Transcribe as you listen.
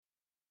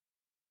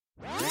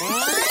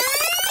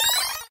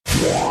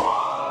Kids,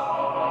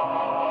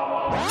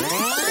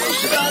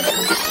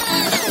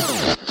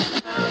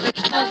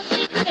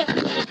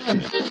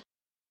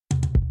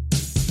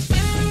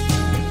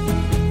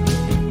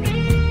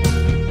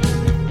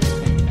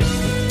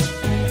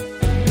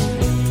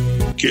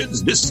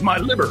 this is my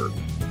liver.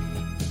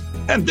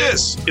 And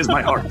this is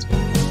my heart.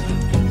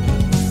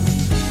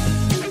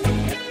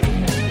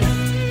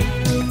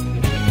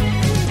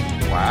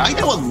 Wow. I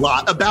know a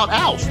lot about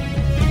Alf.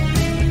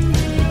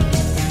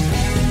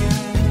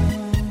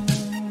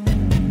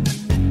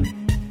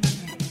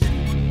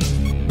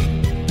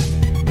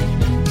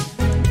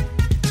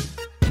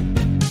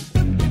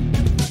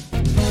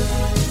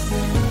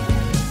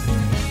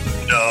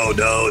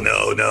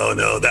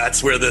 No.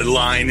 That's where the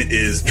line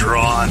is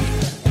drawn.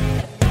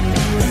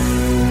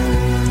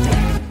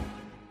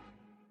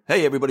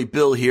 Hey everybody,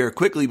 Bill here.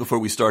 Quickly before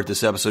we start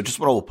this episode, just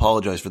want to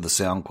apologize for the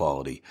sound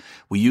quality.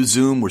 We use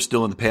Zoom. We're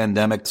still in the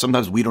pandemic.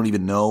 Sometimes we don't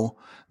even know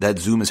that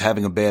Zoom is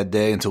having a bad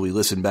day until we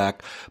listen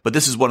back. But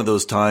this is one of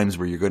those times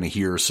where you're going to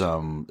hear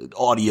some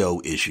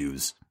audio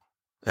issues.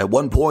 At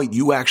one point,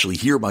 you actually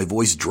hear my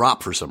voice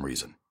drop for some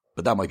reason,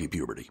 but that might be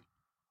puberty.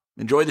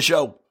 Enjoy the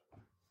show.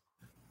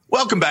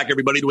 Welcome back,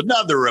 everybody, to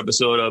another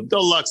episode of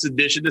Deluxe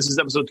Edition. This is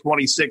episode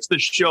 26, the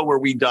show where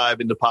we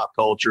dive into pop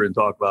culture and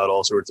talk about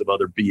all sorts of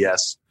other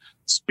BS.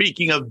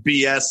 Speaking of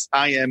BS,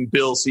 I am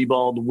Bill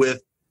Sebald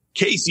with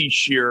Casey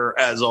Shearer,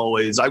 as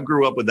always. I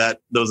grew up with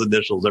those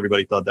initials.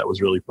 Everybody thought that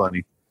was really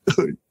funny.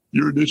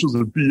 Your initials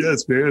are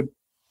BS, man.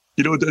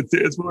 You know what that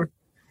stands for?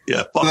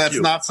 Yeah, fuck so that's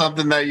you. Not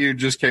something that you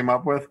just came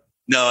up with?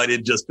 No, I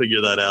didn't just figure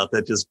that out.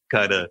 That just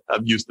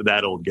I'm used to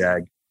that old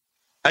gag.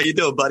 How you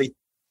doing, buddy?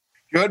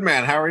 Good,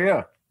 man. How are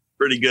you?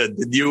 Pretty good.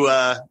 Did you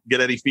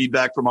get any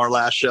feedback from our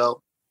last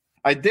show?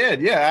 I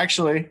did, yeah,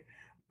 actually.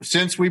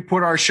 Since we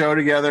put our show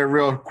together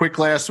real quick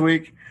last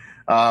week,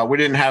 we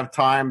didn't have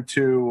time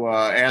to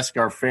ask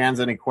our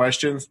fans any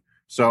questions.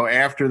 So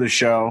after the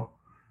show,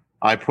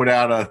 I put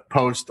out a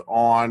post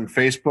on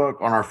Facebook,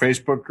 on our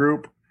Facebook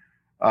group,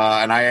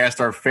 and I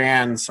asked our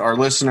fans, our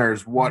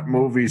listeners, what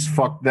movies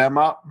fucked them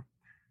up.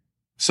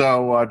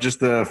 So just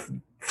to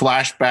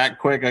flashback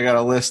quick, I got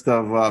a list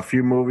of a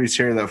few movies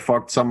here that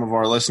fucked some of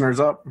our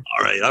listeners up.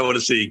 All right, I want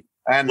to see.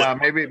 And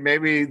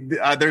maybe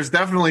there's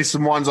definitely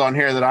some ones on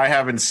here that I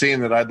haven't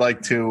seen that I'd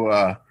like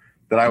to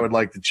that I would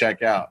like to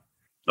check out.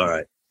 All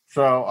right.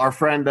 So our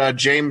friend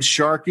James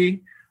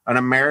Sharkey, An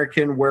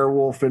American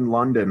Werewolf in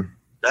London.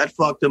 That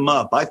fucked him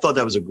up. I thought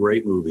that was a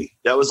great movie.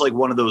 That was like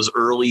one of those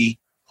early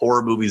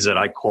horror movies that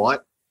I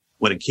caught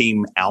when it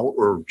came out,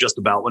 or just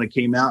about when it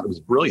came out. It was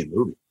a brilliant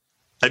movie.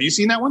 Have you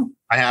seen that one?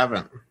 I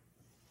haven't.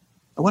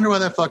 I wonder why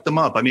that fucked them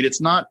up. I mean,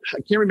 I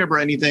can't remember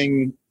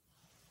anything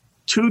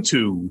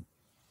too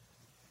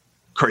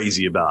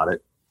crazy about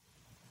it.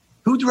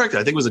 Who directed it?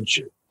 I think it was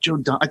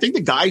Joe I think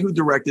the guy who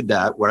directed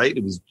that, right?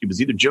 It was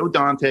either Joe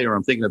Dante or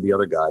I'm thinking of the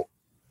other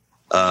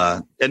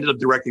guy. Ended up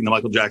directing the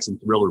Michael Jackson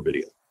Thriller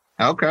video.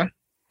 Okay.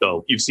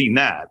 So you've seen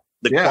that.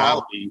 The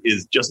quality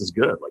is just as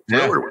good. Like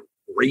Thriller was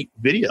a great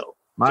video.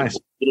 Nice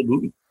little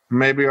movie.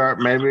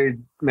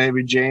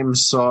 Maybe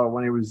James saw it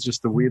when he was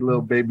just a wee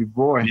little baby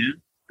boy. Yeah.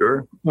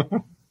 Sure.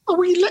 A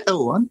wee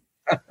little one.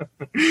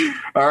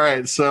 All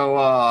right. So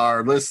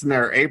our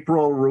listener,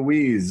 April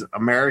Ruiz,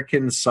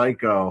 American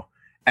Psycho.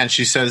 And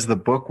she says the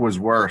book was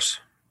worse.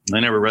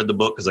 I never read the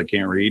book because I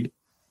can't read.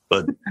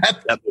 But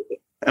that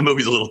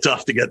movie's a little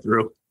tough to get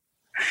through.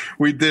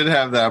 We did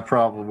have that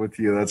problem with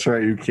you. That's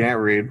right. You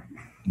can't read.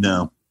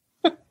 No.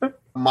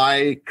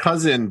 My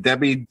cousin,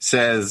 Debbie,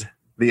 says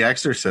The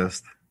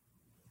Exorcist.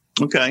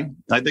 Okay.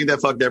 I think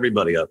that fucked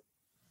everybody up.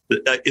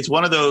 It's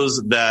one of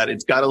those that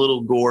it's got a little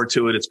gore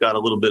to it. It's got a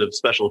little bit of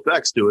special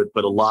effects to it,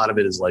 but a lot of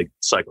it is like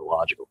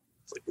psychological.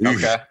 It's like,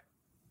 okay.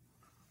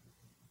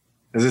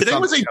 Did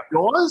anyone say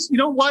Jaws? You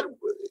know what?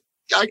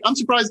 I'm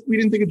surprised we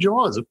didn't think of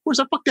Jaws. Of course,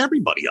 that fucked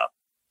everybody up.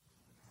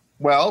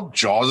 Well,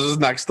 Jaws is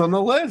next on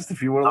the list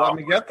if you would have let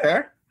me get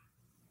there.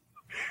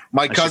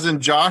 My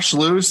cousin Josh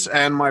Luce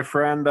and my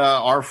friend,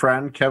 our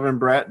friend Kevin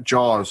Brett,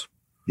 Jaws.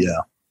 Yeah,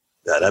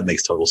 that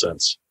makes total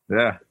sense.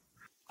 Yeah.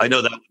 I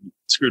know that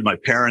screwed my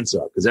parents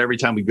up because every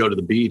time we go to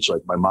the beach,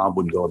 like my mom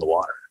wouldn't go in the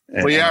water.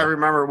 I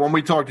remember when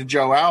we talked to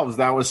Joe Alves,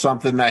 that was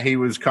something that he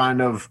was kind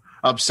of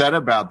upset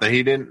about,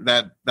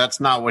 that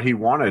that's not what he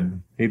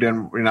wanted. He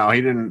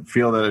didn't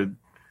feel that it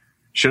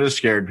should have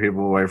scared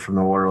people away from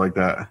the water like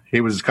that.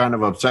 He was kind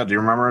of upset. Do you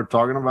remember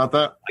talking about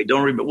that? I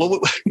don't remember.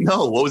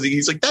 No, what was he?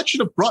 He's like, that should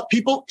have brought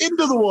people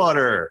into the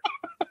water.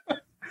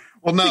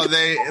 Well, no,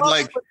 they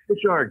like the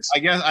sharks.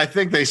 I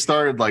think they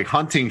started like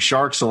hunting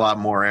sharks a lot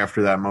more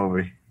after that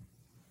movie.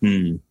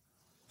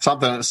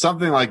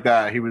 Something like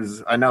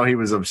that. I know he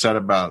was upset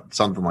about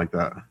something like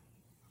that.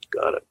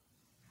 Got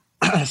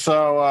it.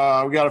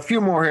 So we got a few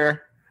more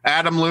here.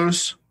 Adam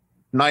Luce,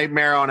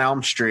 Nightmare on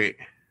Elm Street.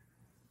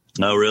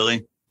 No,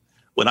 really?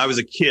 When I was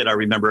a kid, I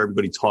remember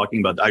everybody talking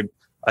about.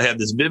 I have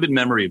this vivid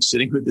memory of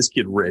sitting with this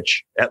kid,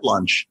 Rich, at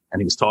lunch, and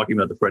he was talking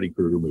about the Freddy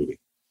Krueger movie.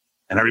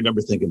 And I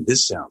remember thinking,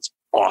 this sounds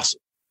awesome.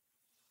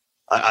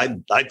 I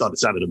thought it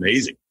sounded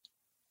amazing.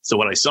 So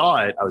when I saw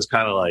it, I was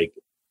kind of like,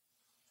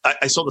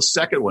 I saw the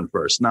second one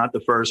first, not the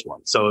first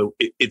one. So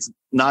it's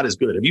not as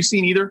good. Have you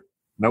seen either?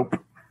 Nope.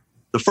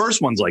 The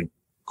first one's like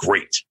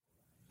great.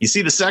 You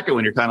see the second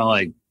one, you're kind of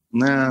like,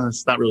 nah,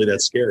 it's not really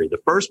that scary. The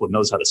first one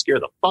knows how to scare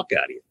the fuck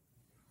out of you.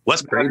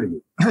 Wes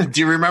Craven.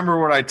 Do you remember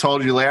what I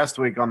told you last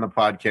week on the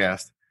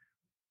podcast?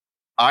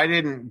 I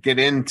didn't get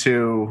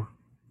into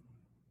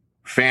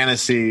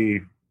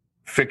fantasy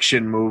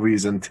fiction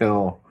movies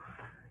until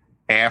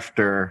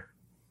after,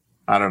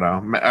 I don't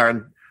know,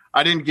 or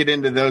I didn't get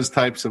into those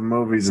types of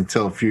movies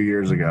until a few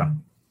years ago.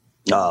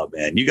 Oh,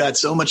 man. You got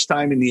so much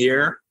time in the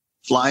air,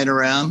 flying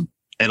around,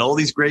 and all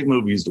these great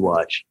movies to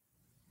watch.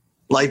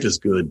 Life is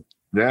good.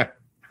 Yeah.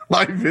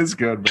 Life is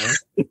good,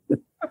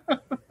 man.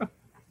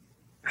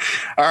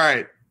 All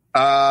right.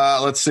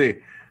 Let's see.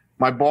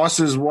 My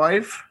Boss's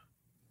Wife,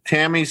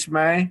 Tammy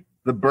Smay,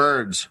 The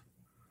Birds.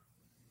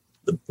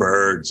 The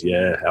Birds,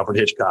 yeah. Alfred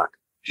Hitchcock.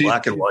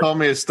 Black and white. She told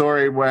me a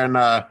story when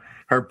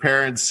her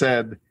parents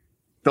said,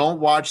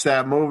 don't watch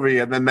that movie,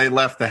 and then they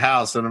left the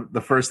house, and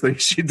the first thing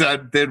she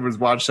did was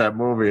watch that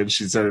movie, and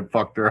she said it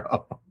fucked her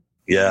up.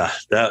 Yeah,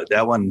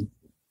 that one,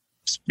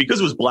 because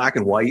it was black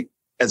and white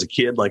as a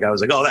kid, like I was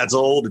like, oh, that's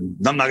old, and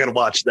I'm not going to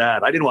watch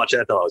that. I didn't watch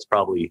that till I was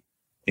probably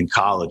in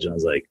college, and I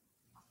was like,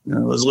 I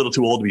was a little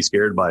too old to be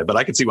scared by it, but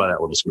I could see why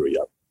that would screw you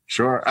up.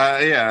 Sure.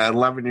 Yeah, an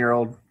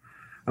 11-year-old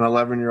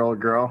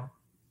girl.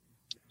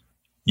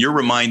 You're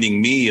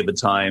reminding me of a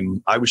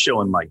time I was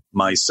showing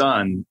my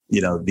son,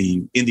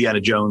 the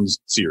Indiana Jones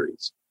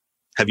series.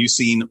 Have you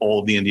seen all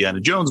of the Indiana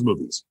Jones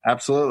movies?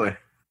 Absolutely.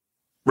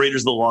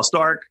 Raiders of the Lost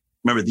Ark.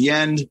 Remember the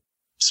end?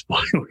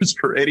 Spoilers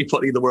for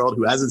anybody in the world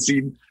who hasn't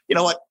seen. You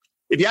know what?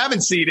 If you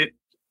haven't seen it,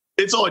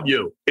 it's on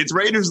you. It's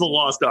Raiders of the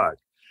Lost Ark.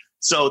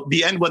 So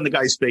the end when the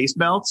guy's face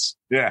melts.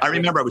 Yeah. I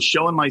remember I was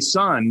showing my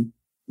son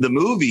the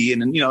movie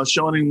and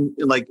showing him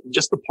like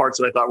just the parts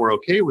that I thought were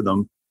okay with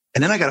him.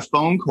 And then I got a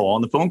phone call,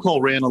 and the phone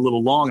call ran a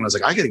little long, and I was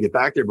like, I got to get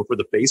back there before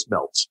the face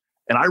melts.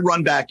 And I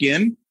run back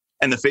in,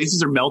 and the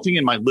faces are melting,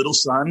 and my little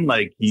son,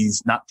 like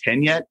he's not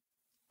 10 yet,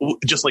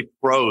 just like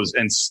froze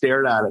and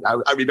stared at it.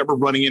 I remember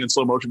running in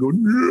slow motion going,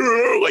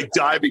 no, like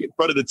diving in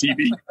front of the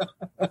TV.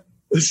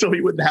 So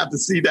he wouldn't have to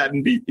see that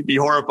and be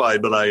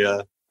horrified. But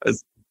I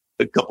was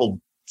a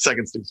couple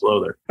seconds too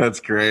slow there. That's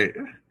great.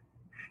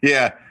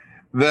 Yeah.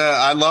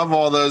 I love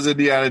all those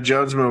Indiana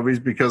Jones movies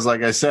because,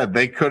 like I said,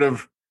 they could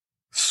have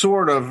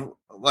sort of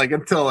like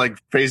until like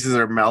faces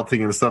are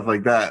melting and stuff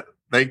like that,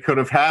 they could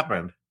have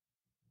happened,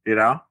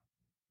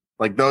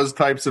 like those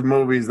types of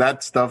movies,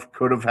 that stuff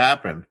could have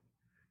happened.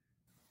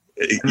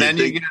 And then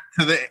you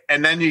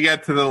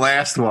get to the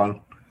last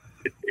one.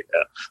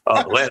 Yeah.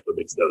 Oh, the last one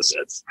makes no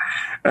sense.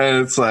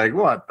 And it's like,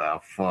 what the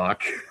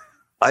fuck?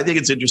 I think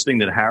it's interesting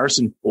that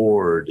Harrison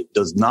Ford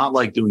does not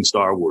like doing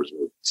Star Wars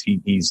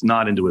movies. He's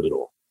not into it at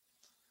all.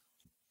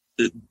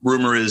 The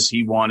rumor is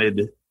he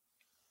wanted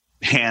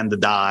Han to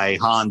die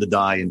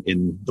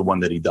in the one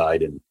that he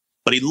died in.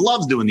 But he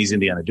loves doing these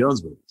Indiana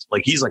Jones movies.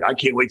 Like, he's like, I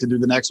can't wait to do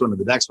the next one and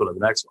the next one and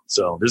the next one.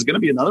 So there's going to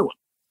be another one.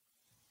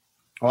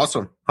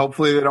 Awesome.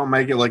 Hopefully they don't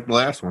make it like the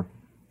last one.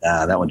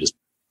 That one's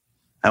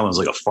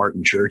like a fart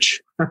in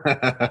church. All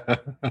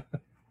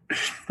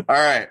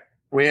right.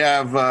 We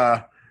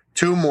have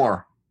two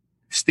more.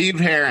 Steve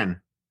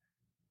Herron,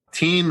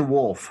 Teen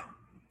Wolf.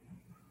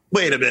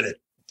 Wait a minute.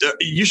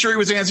 You sure he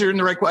was answering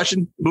the right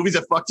question? Movies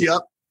that fucked you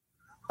up?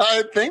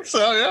 I think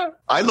so, yeah.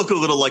 I look a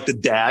little like the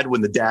dad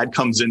when the dad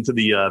comes into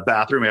the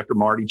bathroom after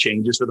Marty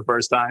changes for the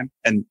first time.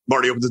 And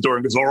Marty opens the door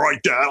and goes, all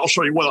right, Dad, I'll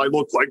show you what I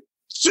look like.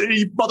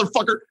 See,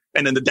 motherfucker.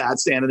 And then the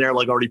dad's standing there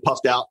like already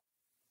puffed out.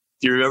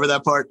 Do you remember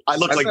that part? I've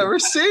never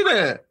seen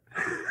it.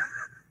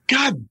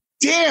 God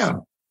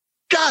damn,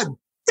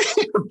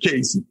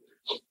 Casey.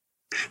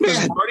 Man.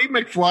 Does Marty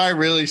McFly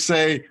really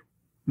say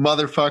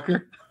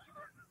motherfucker?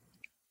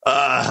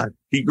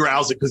 He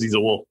growls it because he's a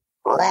wolf.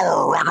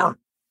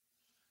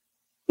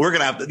 We're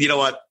going to have to, you know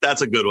what?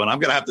 That's a good one. I'm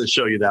going to have to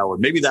show you that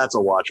one. Maybe that's a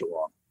watch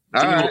along.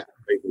 All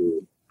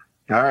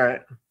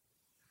right.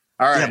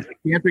 Yeah, I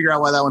can't figure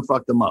out why that one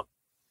fucked them up.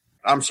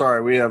 I'm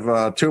sorry. We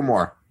have two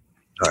more.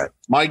 All right.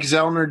 Mike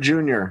Zellner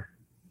Jr.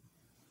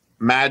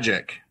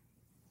 Magic.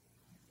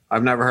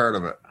 I've never heard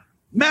of it.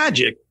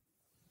 Magic?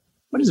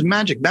 What is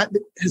Magic?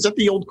 Is that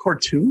the old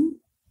cartoon?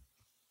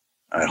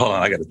 All right, hold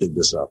on. I got to dig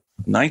this up.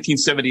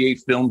 1978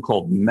 film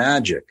called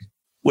Magic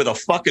with a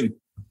fucking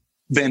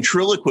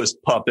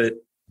ventriloquist puppet.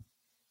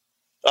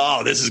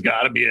 Oh, this has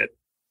got to be it.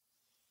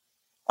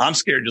 I'm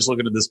scared just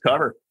looking at this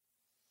cover.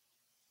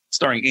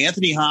 Starring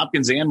Anthony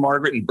Hopkins, Anne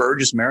Margaret, and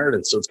Burgess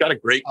Meredith. So it's got a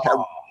great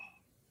cover.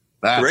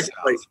 Great.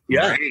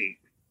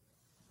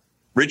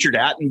 Richard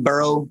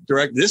Attenborough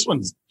direct. This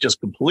one's just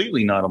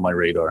completely not on my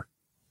radar.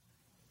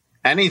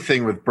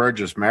 Anything with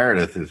Burgess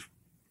Meredith is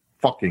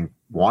fucking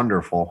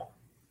wonderful.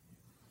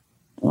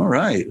 All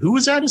right. Who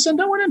was that to send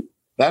that one in?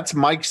 That's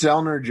Mike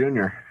Zellner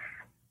Jr.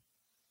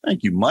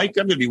 Thank you, Mike.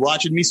 I'm going to be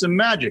watching me some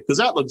Magic because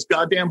that looks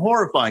goddamn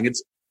horrifying.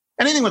 It's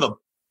anything with a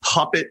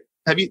puppet.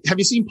 Have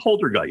you seen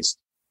Poltergeist?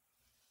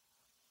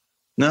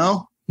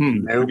 No?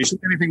 Nope. Have you seen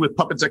anything with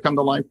puppets that come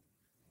to life?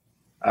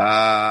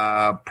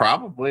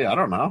 Probably. I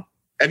don't know.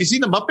 Have you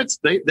seen the Muppets?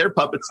 They're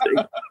puppets.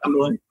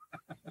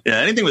 Yeah,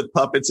 anything with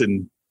puppets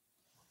and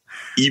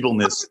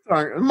evilness.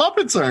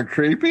 Muppets aren't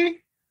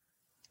creepy.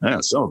 Yeah,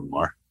 some of them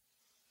are.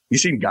 You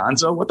seen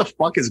Gonzo? What the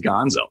fuck is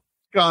Gonzo?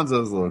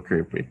 Gonzo's a little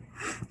creepy.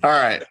 All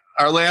right.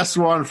 Our last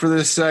one for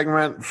this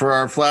segment, for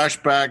our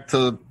flashback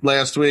to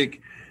last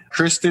week,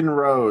 Kristen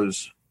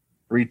Rose,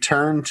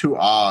 Return to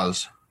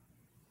Oz.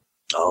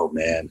 Oh,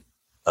 man.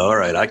 All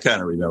right. I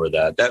kind of remember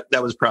that.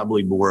 That was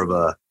probably more of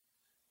a,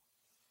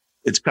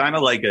 it's kind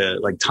of like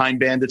Time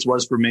Bandits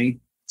was for me.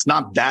 It's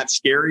not that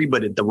scary,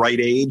 but at the right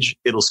age,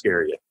 it'll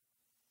scare you.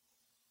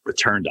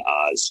 Return to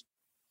Oz.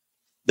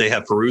 They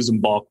have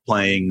Feruza Balk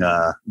playing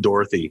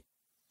Dorothy.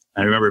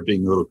 I remember it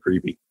being a little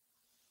creepy.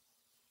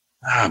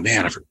 Oh,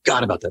 man, I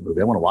forgot about that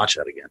movie. I want to watch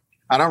that again.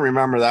 I don't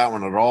remember that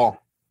one at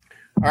all.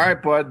 All right,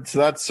 bud. So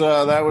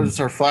that was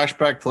our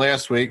flashback to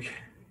last week.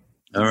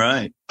 All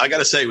right. I got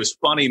to say, it was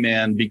funny,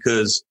 man,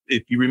 because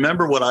if you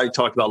remember what I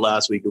talked about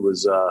last week, it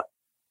was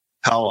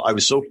how I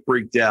was so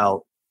freaked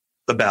out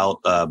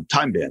about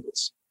Time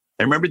Bandits.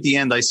 I remember at the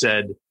end I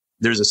said,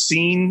 there's a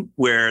scene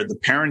where the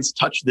parents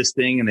touch this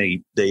thing and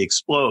they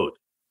explode.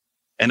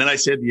 And then I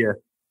said, yeah,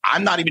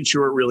 I'm not even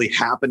sure it really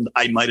happened.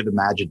 I might have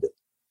imagined it.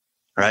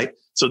 Right.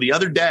 So the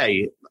other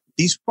day,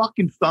 these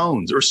fucking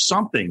phones or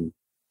something,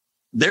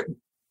 the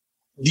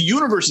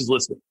universe is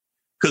listening,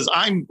 because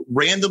I'm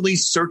randomly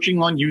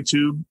searching on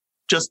YouTube.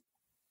 Just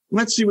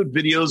let's see what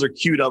videos are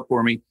queued up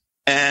for me.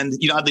 And,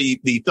 you know, the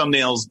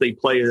thumbnails, they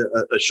play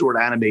a short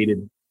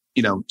animated,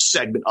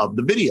 segment of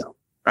the video.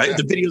 Right. Yeah.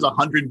 The video is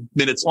 100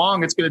 minutes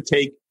long. It's going to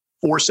take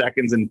 4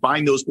 seconds, and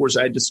find those 4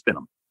 seconds, just spin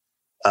them.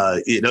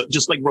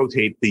 Just like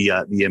rotate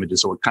the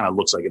images so it kind of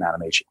looks like an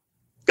animation.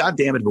 God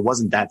damn it, if it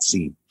wasn't that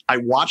scene. I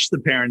watched the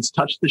parents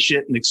touch the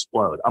shit and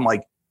explode. I'm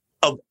like,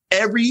 of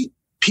every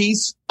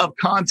piece of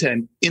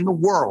content in the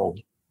world,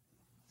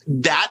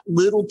 that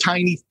little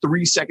tiny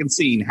 3-second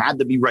scene had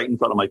to be right in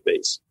front of my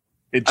face.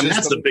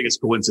 That's the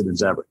biggest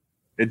coincidence ever.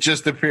 It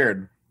just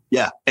appeared.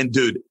 Yeah. And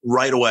dude,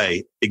 right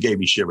away, it gave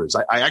me shivers.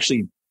 I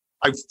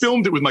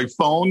filmed it with my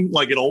phone,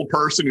 like an old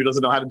person who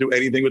doesn't know how to do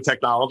anything with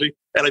technology.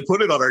 And I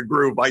put it on our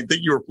group. I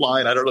think you were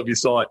flying. I don't know if you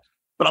saw it,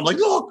 but I'm like,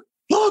 look,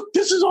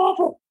 this is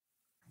awful.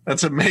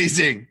 That's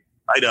amazing.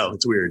 I know,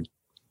 it's weird.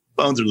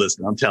 Phones are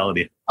listening. I'm telling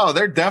you. Oh,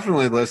 they're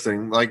definitely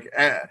listening. Like,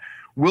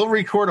 we'll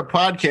record a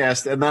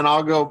podcast, and then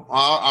I'll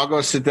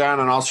go sit down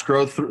and I'll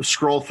scroll through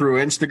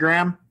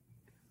Instagram,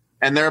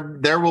 and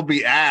there will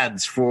be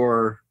ads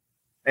for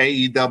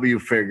AEW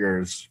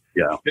figures.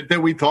 Yeah,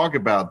 that we talk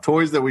about,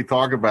 toys that we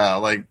talk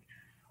about, like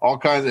all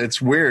kinds of.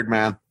 It's weird,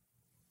 man.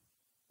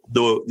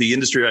 The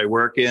industry I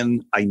work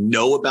in, I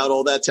know about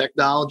all that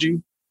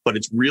technology. But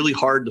it's really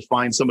hard to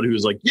find somebody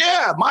who's like,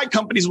 yeah, my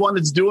company's one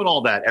that's doing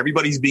all that.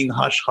 Everybody's being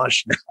hush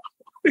now.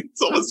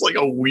 It's almost like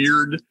a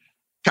weird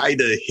kind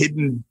of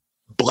hidden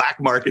black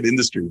market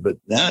industry. But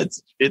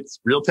it's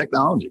real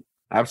technology.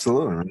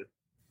 Absolutely.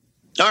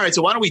 All right.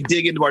 So why don't we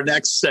dig into our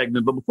next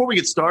segment? But before we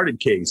get started,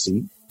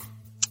 Casey,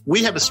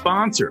 we have a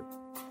sponsor.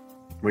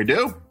 We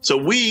do. So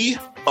we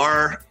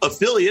are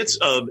affiliates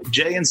of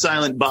Jay and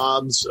Silent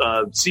Bob's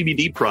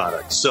CBD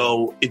products.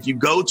 So if you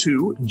go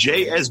to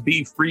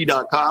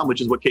jsbfree.com, which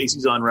is what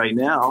Casey's on right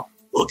now,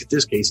 look at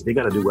this, Casey. They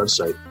got a new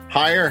website.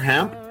 Higher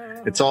Hemp.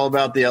 It's all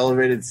about the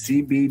elevated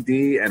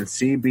CBD and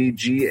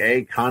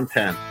CBGA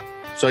content.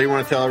 So you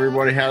want to tell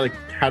everybody how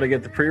to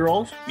get the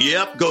pre-rolls?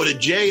 Yep. Go to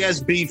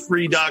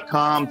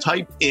jsbfree.com,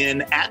 type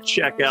in at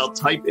checkout,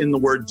 type in the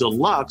word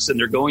deluxe, and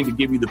they're going to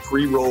give you the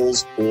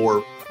pre-rolls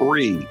for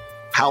free.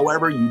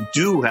 However, you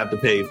do have to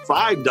pay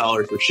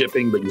 $5 for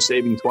shipping, but you're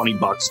saving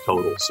 $20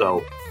 total.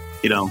 So,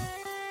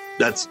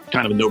 that's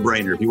kind of a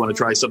no-brainer. If you want to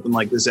try something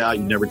like this out,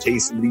 you've never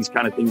tasted these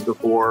kind of things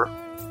before,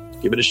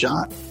 give it a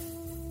shot.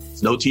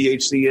 There's no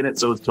THC in it,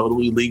 so it's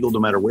totally legal no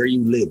matter where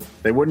you live.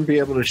 They wouldn't be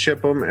able to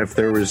ship them if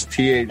there was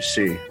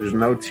THC. There's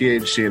no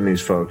THC in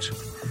these, folks.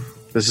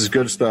 This is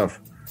good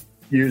stuff.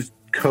 Use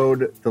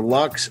code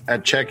DELUXE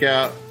at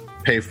checkout.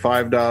 Pay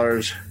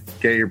 $5.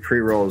 Get your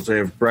pre-rolls. They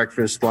have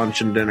breakfast, lunch,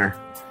 and dinner.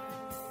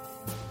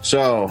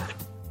 So,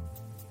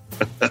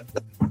 the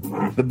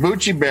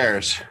Bucci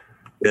Bears.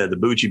 Yeah, the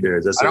Bucci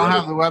Bears. I don't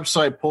have the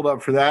website pulled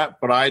up for that,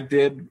 but I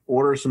did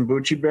order some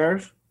Bucci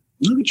Bears.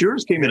 Look at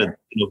yours. Came in a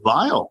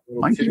vial.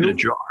 Mine came in a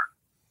jar.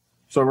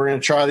 So we're going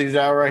to try these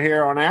out right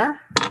here on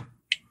air.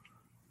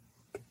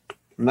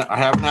 No, I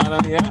haven't had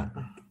them yet.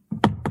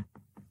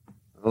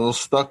 A little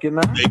stuck in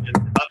there. Making a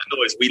ton of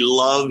noise. We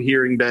love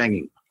hearing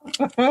banging.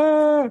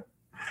 They're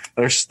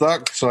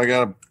stuck, so I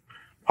got to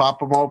pop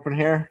them open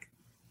here.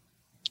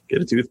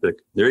 Get a toothpick.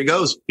 There he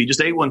goes. He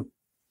just ate one.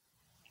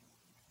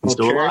 He's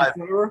still alive.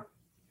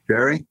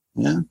 Cherry?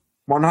 Yeah.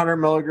 100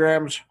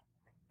 milligrams.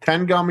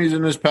 10 gummies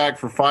in this pack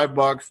for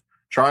 $5.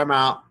 Try them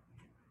out.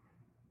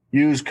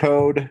 Use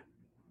code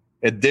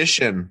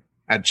EDITION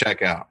at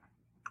checkout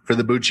for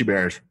the Bucci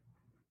Bears.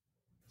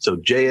 So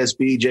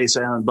JSB,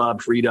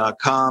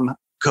 JSilentBobFree.com,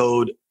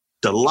 code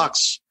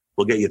DELUXE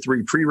will get you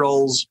 3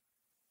 pre-rolls.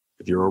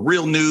 If you're a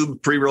real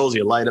noob, pre-rolls,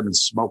 you light them and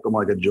smoke them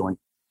like a joint.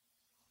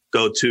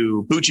 Go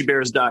to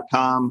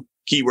BucciBears.com,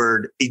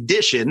 keyword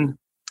edition,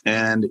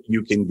 and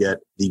you can get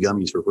the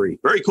gummies for free.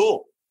 Very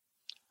cool.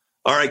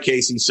 All right,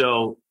 Casey.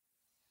 So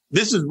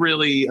this is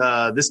really,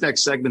 this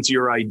next segment's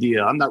your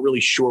idea. I'm not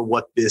really sure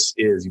what this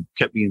is. You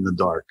kept me in the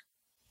dark.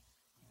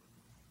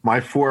 My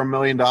 $4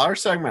 million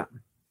segment.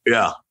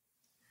 Yeah.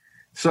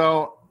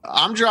 So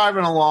I'm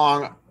driving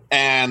along,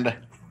 and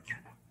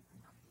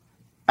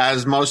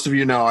as most of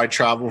you know, I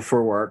travel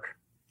for work,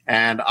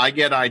 and I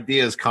get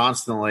ideas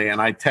constantly,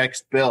 and I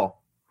text Bill,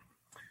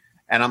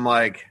 and I'm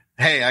like,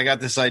 hey, I got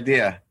this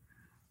idea.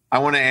 I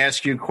want to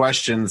ask you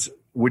questions.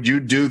 Would you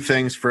do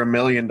things for $1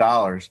 million?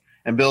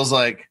 And Bill's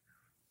like,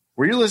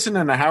 were you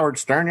listening to Howard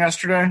Stern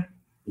yesterday?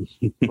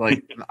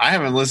 Like, I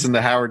haven't listened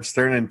to Howard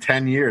Stern in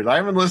 10 years. I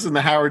haven't listened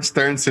to Howard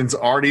Stern since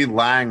Artie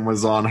Lang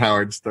was on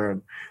Howard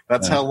Stern.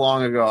 That's how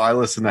long ago I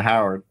listened to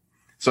Howard.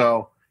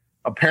 So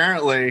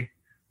apparently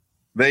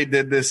they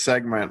did this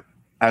segment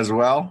as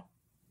well,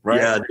 right?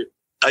 Yeah,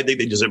 I think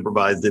they just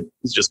improvised it.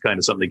 It's just kind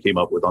of something they came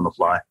up with on the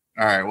fly.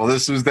 All right. Well,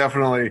 this was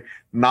definitely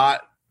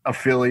not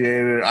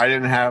affiliated. I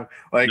didn't have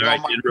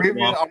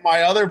on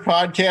my other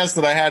podcast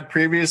that I had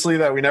previously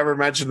that we never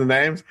mentioned the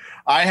names.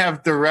 I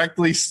have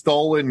directly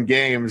stolen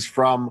games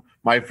from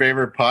my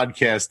favorite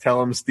podcast,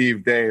 Tell 'em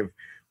Steve Dave.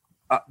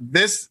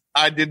 This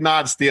I did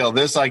not steal.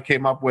 This I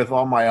came up with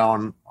on my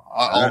own.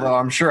 Although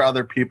I'm sure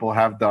other people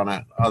have done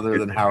it other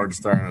than Howard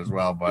Stern as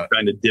well. But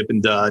trying to dip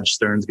and dodge.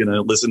 Stern's going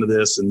to listen to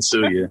this and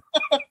sue you.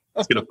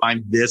 He's going to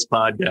find this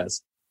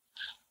podcast.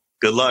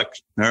 Good luck.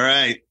 All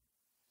right.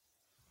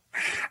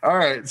 All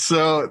right.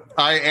 So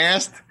I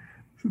asked,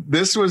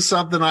 this was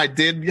something I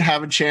did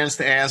have a chance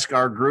to ask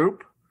our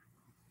group.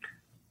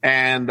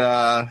 And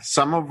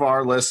some of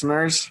our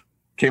listeners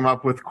came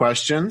up with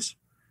questions.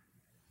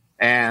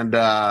 And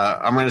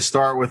I'm going to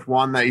start with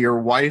one that your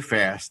wife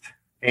asked,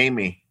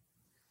 Amy.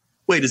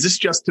 Wait, is this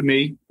just to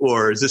me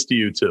or is this to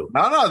you too?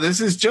 No, this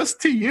is just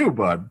to you,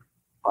 bud.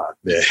 Fuck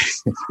me.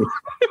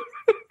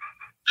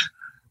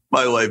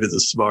 My wife is a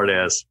smart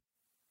ass.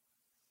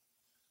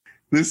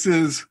 This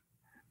is,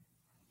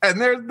 and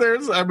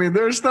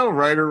there's no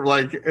writer,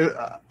 like,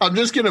 I'm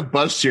just going to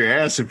bust your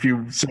ass if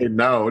you say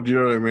no. Do you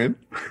know what I mean?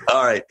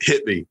 All right,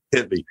 hit me.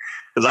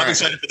 Because I'm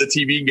excited for the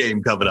TV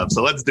game coming up.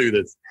 So let's do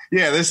this.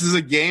 Yeah, this is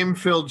a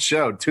game-filled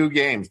show. 2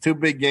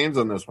 big games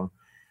on this one.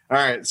 All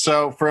right,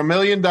 so for $1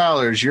 million,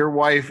 your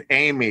wife,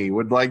 Amy,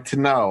 would like to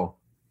know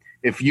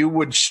if you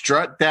would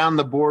strut down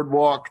the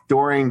boardwalk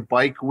during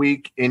bike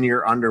week in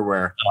your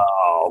underwear.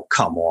 Oh,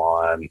 come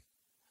on.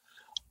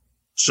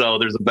 So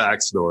there's a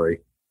backstory.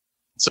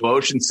 So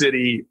Ocean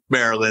City,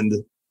 Maryland,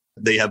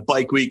 they have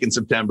bike week in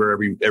September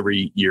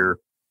every year.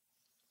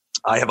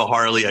 I have a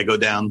Harley. I go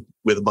down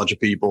with a bunch of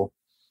people.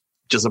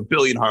 Just a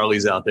billion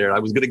Harleys out there. I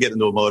was going to get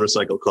into a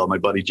motorcycle club. My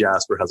buddy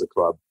Jasper has a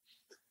club.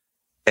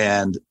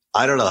 And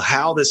I don't know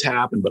how this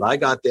happened, but I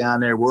got down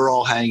there. We're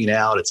all hanging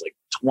out. It's like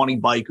 20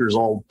 bikers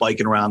all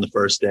biking around the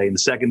first day. And the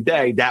second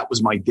day, that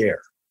was my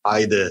dare. I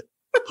had to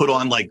put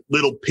on like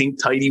little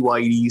pink tighty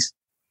whities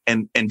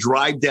and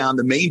drive down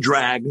the main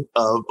drag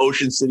of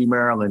Ocean City,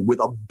 Maryland with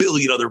a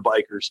billion other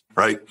bikers.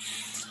 Right.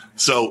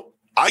 So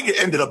I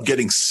ended up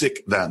getting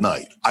sick that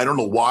night. I don't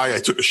know why. I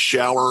took a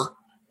shower.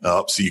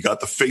 So you got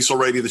the face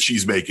already that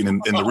she's making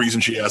and the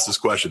reason she asked this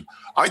question.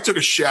 I took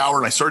a shower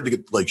and I started to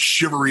get like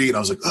shivery and I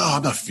was like, oh,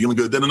 I'm not feeling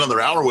good. Then another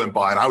hour went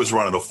by and I was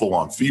running a full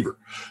on fever.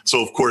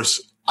 So of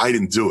course I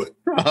didn't do it.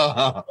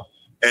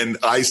 And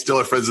I still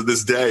have friends to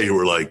this day who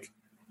are like,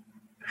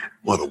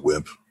 what a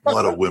wimp.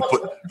 What a wimp.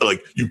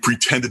 Like, you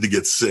pretended to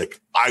get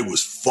sick. I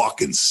was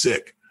fucking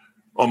sick.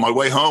 On my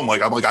way home, I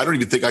don't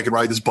even think I can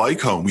ride this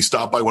bike home. We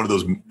stopped by one of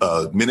those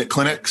minute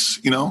clinics,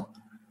 you know?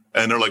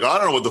 And they're like, I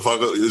don't know what the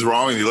fuck is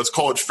wrong with you. Let's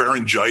call it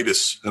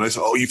pharyngitis. And I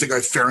said, oh, you think I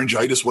have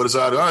pharyngitis? What is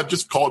that?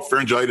 Just call it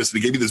pharyngitis.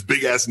 And he gave me this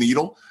big ass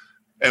needle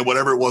and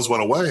whatever it was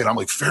went away. And I'm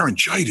like,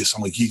 pharyngitis.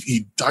 I'm like,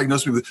 he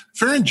diagnosed me with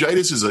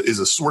pharyngitis is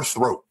a sore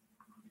throat.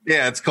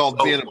 Yeah. It's called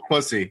being a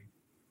pussy.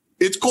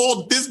 It's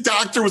called, this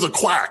doctor was a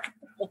quack.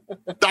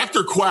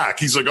 Dr. Quack.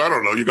 He's like, I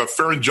don't know. You got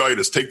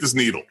pharyngitis. Take this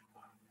needle.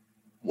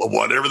 Well,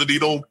 whatever the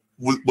needle,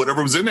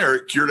 whatever was in there,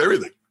 it cured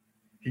everything.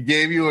 He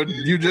gave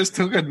you just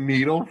took a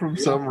needle from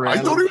some random.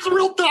 I thought he was a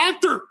real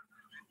doctor.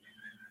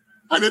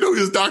 I didn't know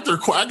he was Dr.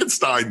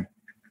 Quackenstein.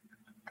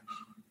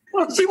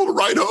 I was able to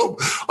ride home.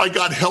 I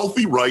got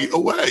healthy right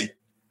away.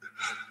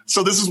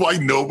 So this is why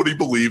nobody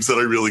believes that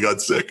I really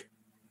got sick.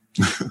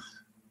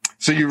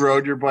 So you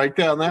rode your bike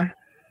down there?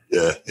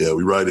 Yeah.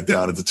 We ride it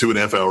down. It's a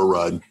 2.5 hour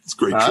ride. It's a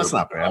great trip. That's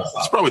not bad.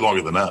 It's probably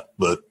longer than that,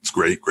 but it's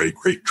great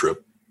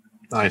trip.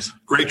 Nice.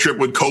 Great trip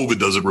when COVID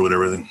doesn't ruin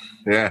everything.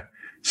 Yeah.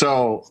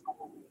 So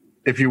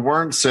if you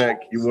weren't sick,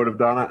 you would have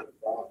done it?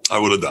 I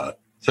would have done it.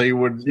 So you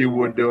would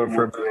do it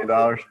for $1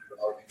 million?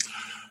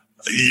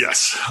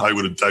 Yes, I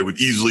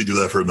would easily do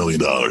that for $1 million.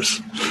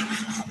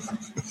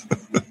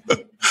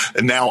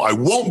 And now I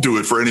won't do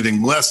it for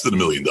anything less than $1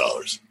 million.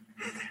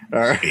 All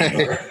right.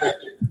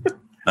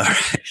 All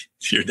right.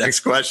 Your next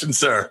question,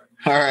 sir.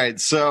 All right.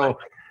 So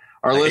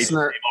our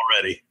listener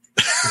already.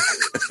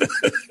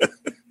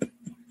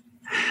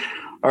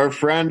 Our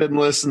friend and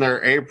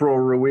listener, April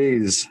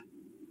Ruiz,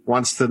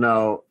 wants to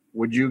know,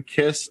 would you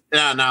kiss?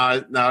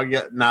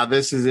 Now,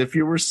 this is if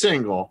you were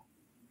single.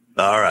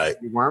 All right.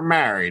 You weren't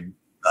married.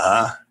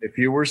 Uh-huh. If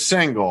you were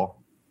single,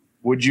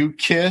 would you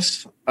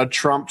kiss a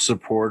Trump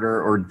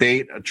supporter or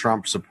date a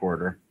Trump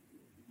supporter?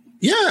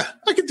 Yeah,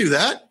 I could do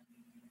that.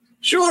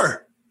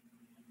 Sure.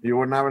 You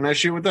wouldn't have an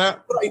issue with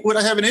that? Would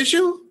I have an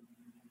issue?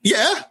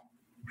 Yeah.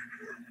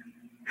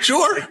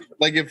 Sure.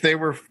 Like if they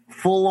were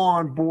full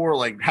on board,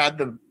 like had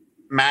the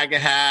MAGA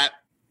hat,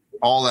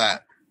 all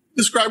that.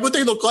 Describe what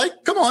they look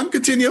like. Come on,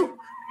 continue.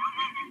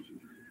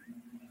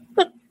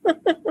 I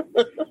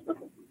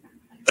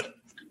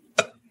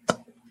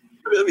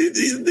mean,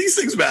 these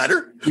things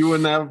matter. You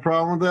wouldn't have a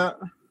problem with that?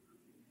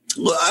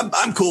 Look,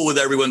 I'm cool with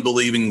everyone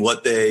believing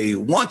what they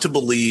want to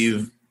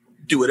believe.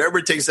 Do whatever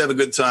it takes to have a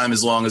good time,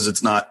 as long as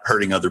it's not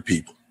hurting other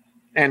people.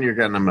 And you're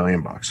getting $1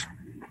 million.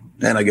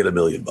 And I get $1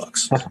 million.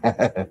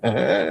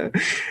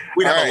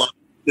 We'd have a lot of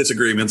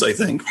disagreements, I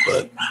think,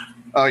 but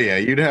oh yeah,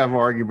 you'd have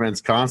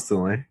arguments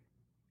constantly.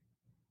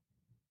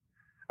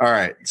 All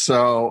right,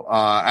 so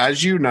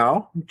as you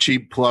know,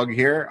 cheap plug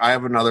here. I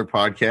have another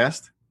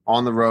podcast,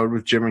 On the Road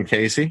with Jim and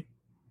Casey.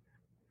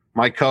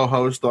 My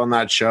co-host on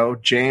that show,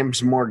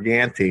 James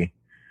Morganti,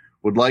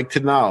 would like to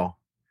know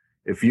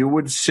if you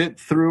would sit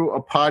through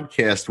a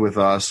podcast with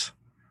us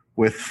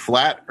with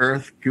Flat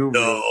Earth Guru.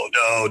 No.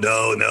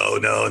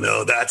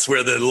 That's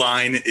where the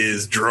line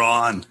is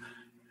drawn.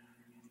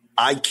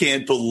 I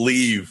can't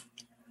believe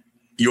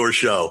your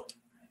show.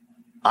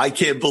 I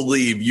can't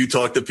believe you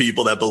talk to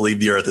people that believe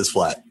the earth is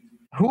flat.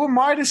 Who am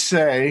I to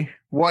say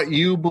what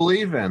you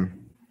believe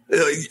in?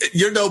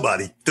 You're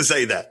nobody to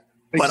say that.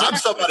 But Exactly. I'm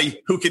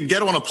somebody who can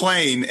get on a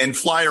plane and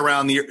fly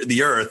around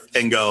the earth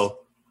and go,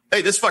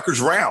 hey, this fucker's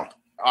round.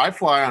 I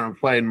fly on a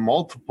plane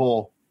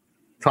multiple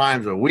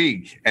times a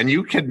week, and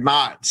you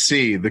cannot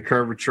see the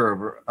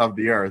curvature of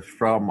the earth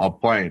from a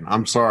plane.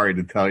 I'm sorry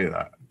to tell you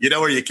that. You know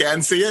where you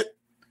can see it?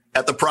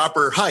 At the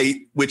proper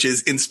height, which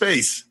is in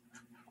space.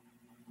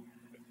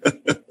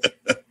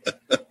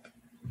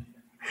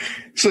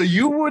 So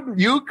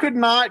you could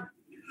not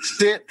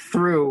sit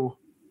through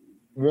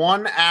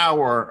 1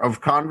 hour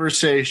of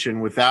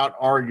conversation without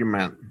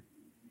argument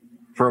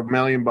for $1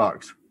 million.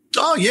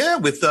 Oh yeah,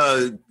 with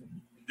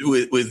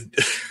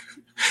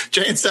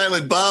Jay and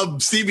Silent Bob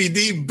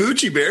CBD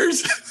Bucci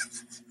Bears.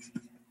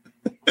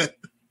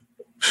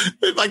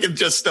 If I could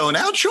just stone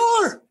out,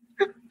 sure.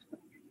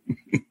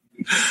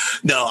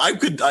 No, I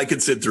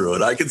could sit through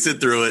it. I could sit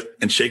through it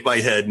and shake my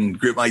head and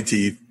grit my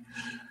teeth.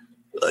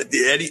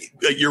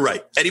 You're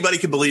right. Anybody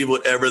can believe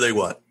whatever they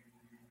want.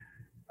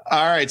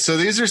 All right, so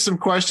these are some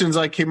questions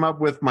I came up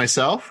with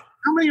myself.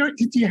 How many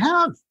did you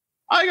have?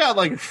 I got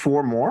like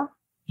 4 more.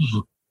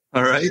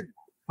 All right.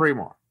 3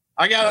 more.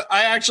 I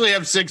actually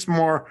have 6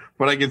 more,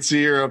 but I can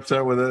see you're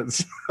upset with it.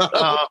 So.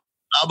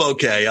 I'm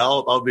okay.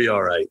 I'll be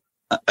all right.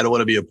 I don't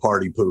want to be a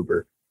party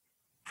pooper.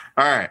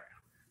 All right.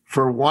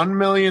 For $1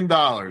 million.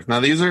 Now,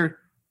 these are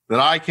that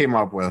I came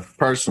up with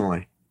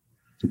personally.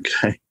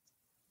 Okay.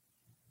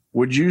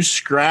 Would you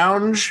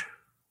scrounge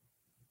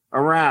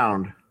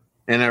around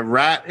in a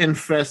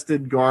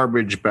rat-infested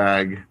garbage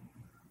bag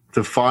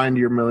to find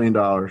your $1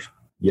 million?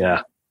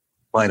 Yeah.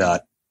 Why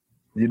not?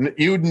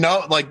 You'd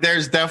know, like,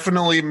 there's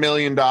definitely $1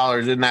 million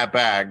in that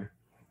bag.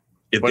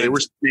 If But they were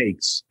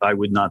snakes, I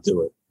would not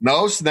do it.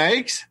 No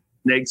snakes?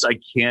 Snakes, I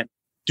can't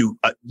do.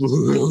 All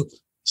you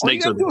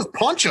Snakes gotta are do is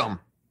punch them.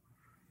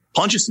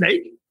 punch a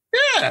snake.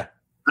 Yeah.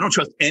 I don't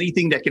trust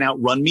anything that can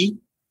outrun me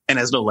and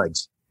has no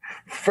legs.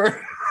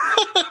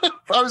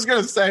 I was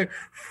going to say,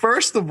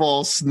 first of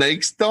all,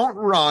 snakes don't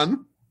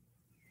run.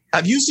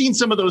 Have you seen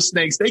some of those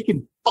snakes? They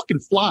can fucking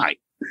fly.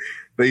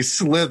 They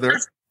slither.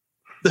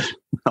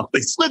 No,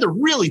 they slither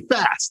really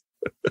fast.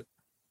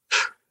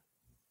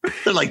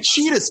 They're like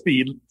cheetah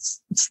speed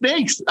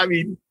snakes. I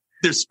mean,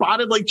 they're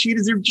spotted like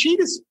cheetahs. They're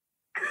cheetahs.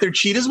 They're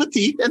cheetahs with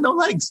teeth and no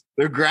legs.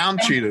 They're ground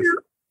cheetahs.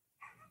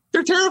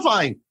 They're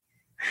terrifying.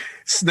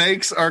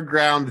 Snakes are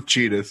ground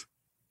cheetahs.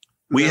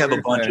 We have a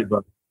Never bunch say.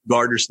 of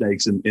garter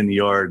snakes in the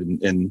yard.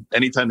 And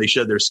anytime they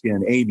shed their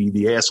skin, Amy,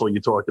 the asshole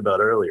you talked about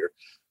earlier,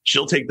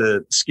 she'll take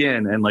the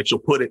skin and like she'll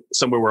put it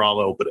somewhere where I'll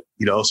open it.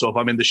 You know, so if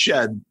I'm in the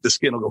shed, the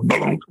skin will go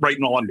boom, right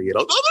on me. You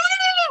know, oh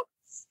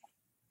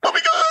my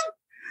God,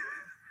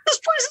 this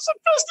place is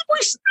infested by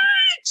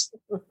snakes.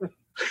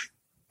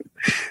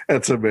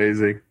 That's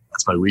amazing.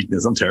 That's my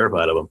weakness. I'm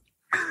terrified of them.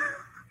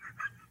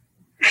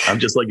 I'm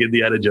just like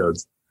Indiana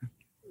Jones.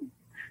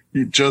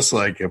 You just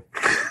like him.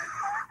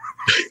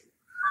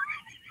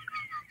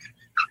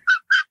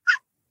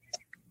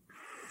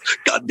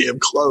 Goddamn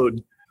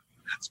clone.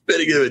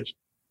 Spitting image.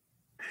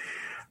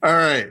 All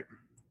right.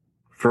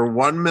 For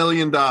 $1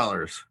 million,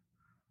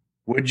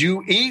 would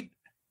you eat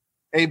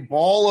a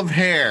ball of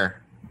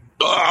hair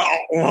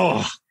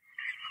Oh.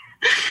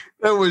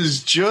 that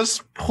was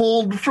just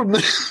pulled from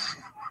the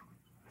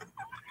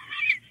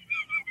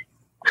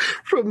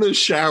from the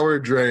shower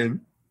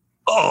drain?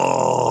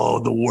 Oh,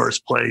 the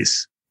worst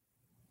place.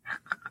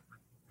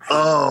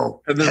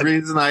 Oh. And the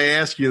reason I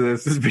ask you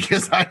this is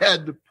because I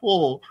had to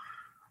pull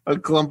a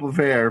clump of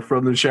hair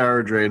from the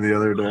shower drain the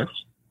other day.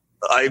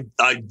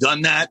 I've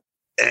done that,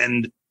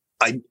 and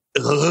and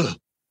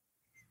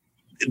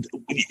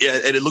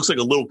it looks like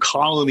a little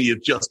colony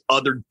of just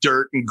other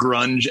dirt and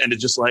grunge, and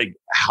it's just like,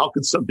 how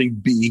could something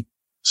be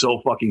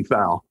so fucking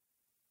foul?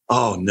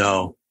 Oh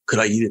no, could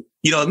I eat it?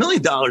 $1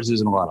 million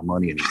isn't a lot of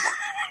money anymore.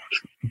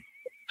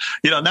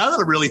 Now that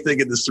I'm really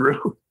thinking this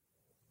through,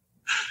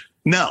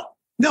 no,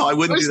 I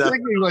wouldn't do that.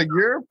 Thinking, like,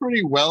 you're a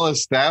pretty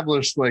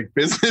well-established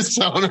business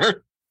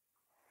owner.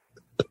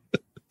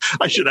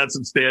 I should have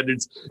some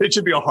standards. It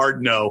should be a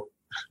hard no.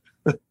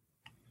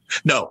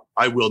 No,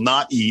 I will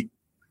not eat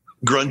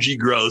grungy,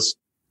 gross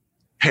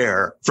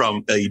hair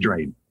from a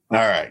drain. All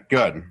right,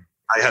 good.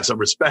 I have some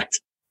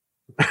respect.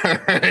 All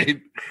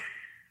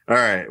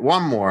right.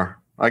 One more.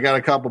 I got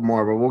a couple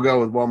more, but we'll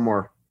go with one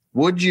more.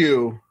 Would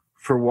you,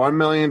 for $1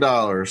 million,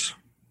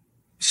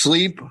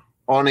 sleep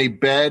on a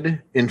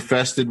bed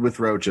infested with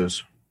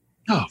roaches?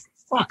 Oh,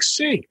 for fuck's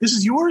sake. This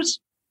is yours?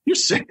 You're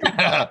sick.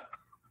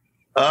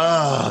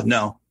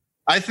 No.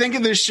 I think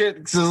of this shit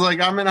because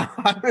I'm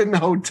in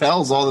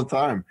hotels all the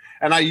time.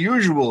 And I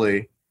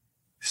usually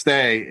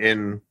stay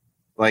in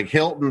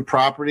Hilton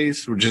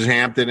properties, which is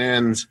Hampton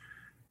Inns,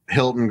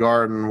 Hilton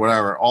Garden,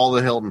 whatever, all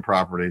the Hilton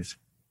properties.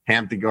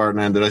 Hampton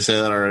Garden Inn. Did I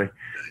say that already?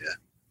 Yeah.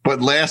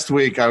 But last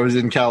week I was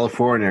in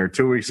California, or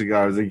 2 weeks ago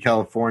I was in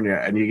California,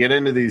 and you get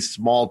into these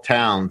small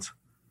towns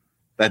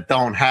that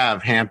don't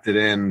have Hampton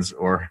Inns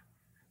or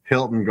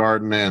Hilton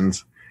Garden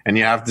Inns, and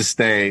you have to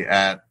stay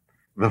at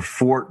the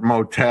Fort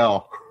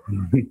Motel.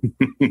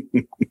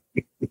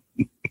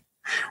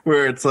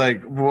 Where it's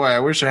like, boy, I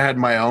wish I had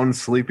my own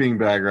sleeping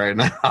bag right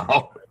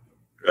now.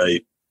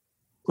 Right.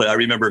 But I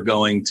remember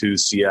going to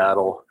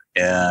Seattle,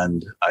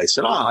 and I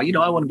said, I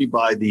want to be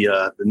by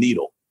the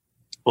Needle.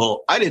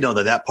 Well, I didn't know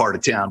that part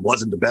of town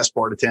wasn't the best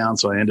part of town,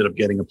 so I ended up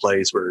getting a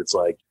place where it's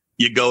like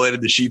you go in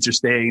and the sheets are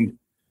stained,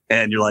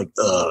 and you're like,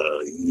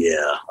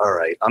 yeah, all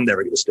right, I'm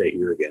never going to stay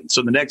here again.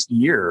 So the next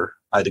year,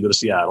 I had to go to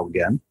Seattle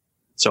again.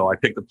 So I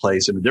picked a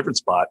place in a different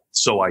spot.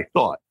 So I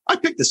thought. I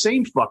picked the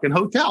same fucking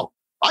hotel.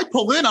 I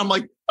pull in, I'm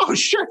like, oh,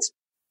 shit,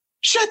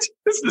 this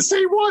is the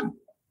same one.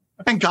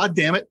 And God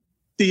damn it,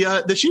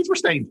 the sheets were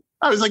stained.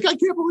 I was like, I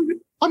can't believe it.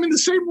 I'm in the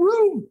same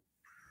room.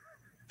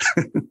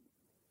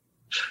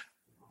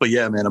 But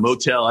yeah, man, a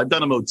motel. I've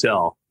done a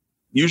motel.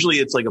 Usually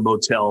it's like a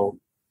motel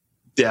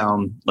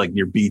down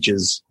near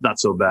beaches. Not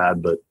so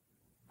bad, but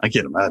I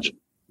can't imagine.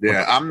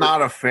 Yeah, I'm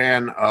not a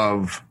fan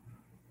of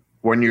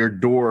when your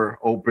door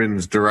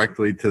opens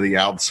directly to the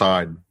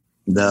outside.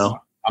 No.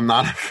 I'm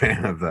not a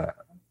fan of that.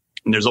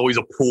 And there's always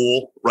a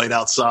pool right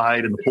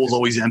outside, and the pool's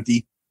always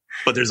empty.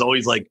 But there's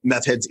always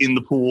meth heads in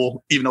the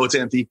pool, even though it's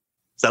empty.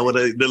 Is that what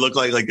they look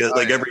like?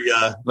 Every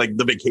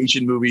the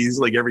vacation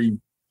movies,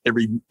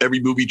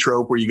 every movie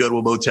trope where you go to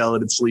a motel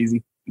and it's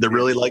sleazy. They're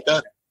really like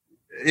that.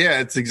 Yeah,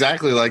 it's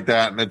exactly like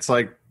that. And it's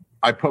like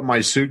I put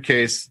my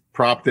suitcase,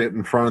 propped it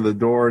in front of the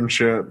door and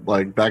shit,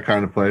 like that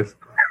kind of place.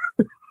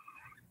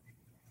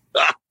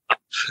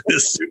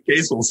 This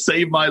suitcase will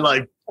save my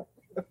life.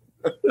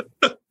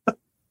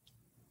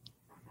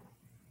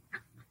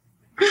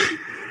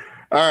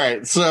 All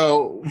right.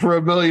 So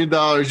for $1 million,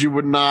 you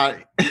would not.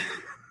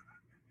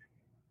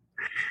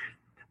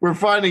 We're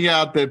finding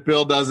out that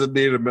Bill doesn't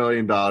need $1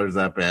 million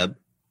that bad.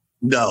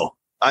 No,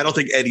 I don't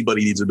think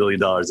anybody needs $1 million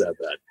that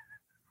bad.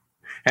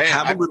 Hey,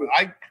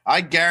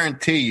 I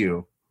guarantee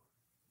you,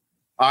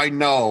 I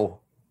know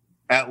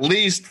at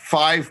least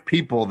 5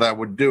 people that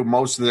would do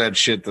most of that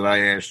shit that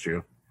I asked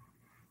you.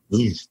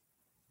 You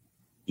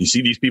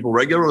see these people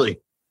regularly?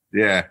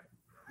 Yeah.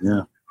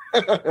 Yeah.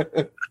 We're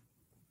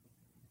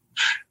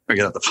going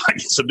to have to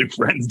find you some new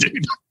friends,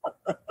 dude.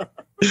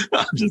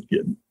 I'm just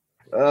kidding.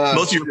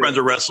 Most of your friends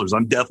are wrestlers.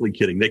 I'm definitely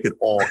kidding. They could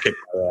all kick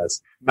my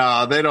ass.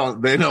 No, they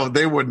don't.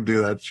 They wouldn't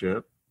do that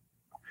shit.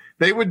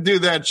 They would do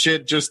that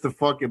shit just to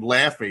fucking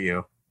laugh at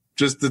you,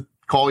 just to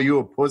call you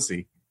a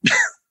pussy.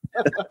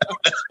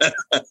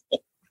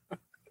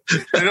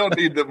 They don't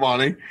need the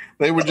money.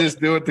 They would just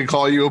do it to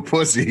call you a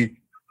pussy.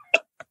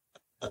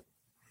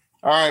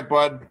 All right,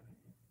 bud.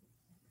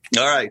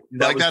 All right.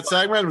 That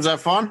segment? Was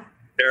that fun?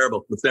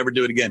 Terrible. Let's never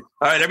do it again.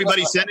 All right,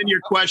 everybody, send in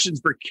your questions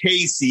for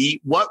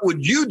Casey. What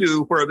would you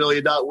do for $1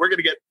 million? We're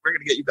gonna get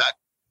you back.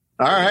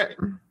 All right,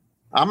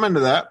 I'm into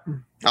that.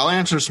 I'll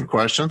answer some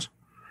questions.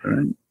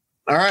 All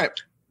right.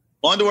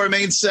 On to our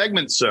main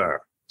segment,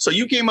 sir. So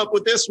you came up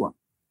with this one.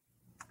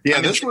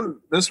 Yeah, this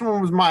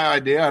one was my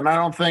idea, and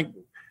I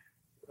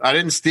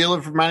didn't steal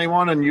it from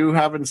anyone, and you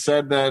haven't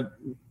said that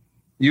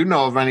you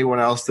know of anyone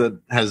else that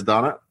has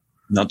done it.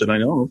 Not that I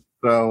know of.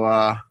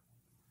 So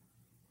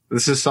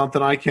this is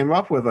something I came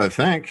up with, I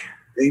think.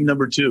 Name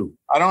number 2.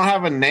 I don't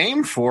have a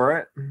name for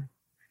it.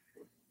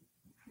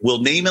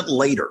 We'll name it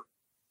later.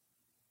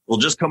 We'll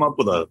just come up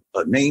with a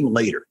name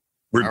later.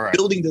 We're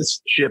building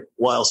this ship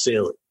while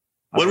sailing.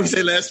 What did we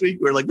say last week?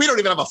 We're like, we don't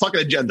even have a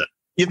fucking agenda.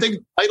 You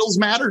think titles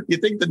matter? You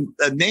think the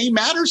name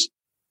matters?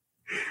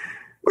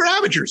 We're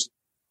amateurs.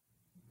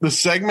 The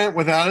segment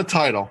without a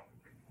title.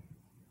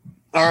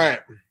 All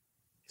right.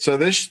 So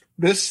this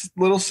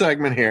little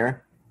segment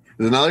here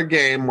is another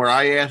game where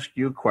I ask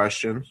you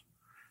questions,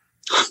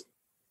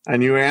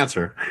 and you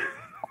answer.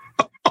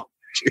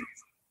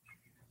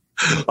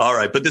 All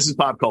right, but this is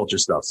pop culture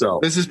stuff. So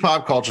this is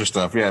pop culture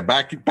stuff. Yeah,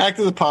 back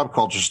to the pop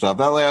culture stuff.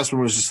 That last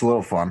one was just a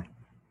little fun.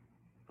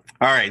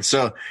 All right,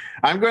 so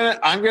I'm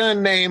gonna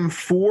name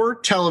 4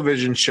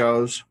 television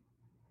shows,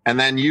 and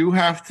then you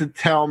have to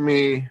tell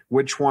me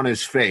which one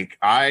is fake.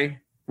 I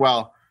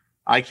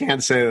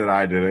can't say that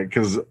I did it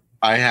because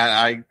I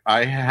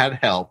had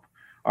help.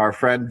 Our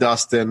friend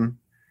Dustin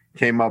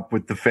came up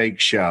with the fake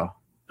show.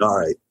 All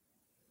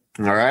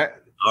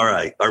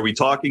right. Are we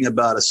talking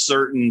about a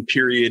certain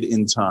period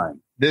in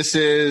time? This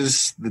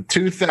is the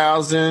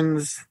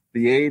 2000s,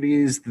 the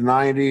 80s, the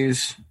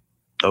 90s.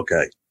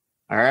 Okay.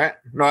 All right.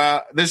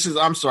 This is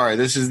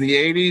the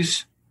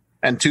 80s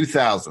and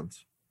 2000s.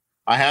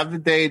 I have the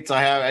dates.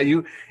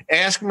 You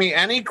ask me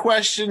any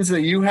questions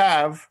that you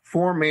have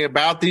for me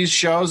about these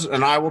shows,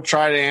 and I will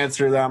try to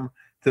answer them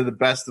to the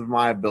best of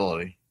my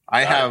ability.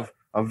 I have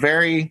a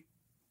very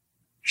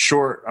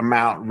short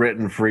amount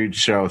written for each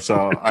show,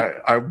 so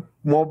I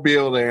won't be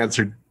able to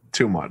answer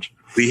too much.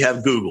 We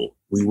have Google.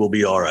 We will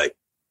be all right.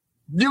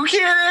 You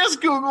can't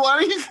ask Google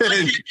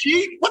anything.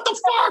 What the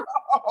fuck?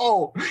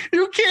 Oh,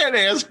 you can't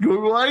ask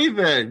Google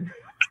anything.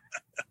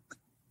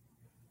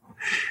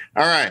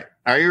 All right.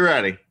 Are you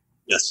ready?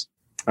 Yes.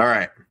 All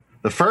right.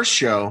 The first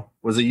show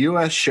was a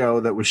U.S. show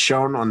that was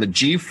shown on the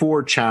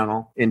G4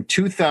 channel in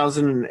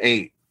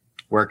 2008,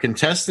 where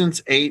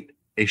contestants ate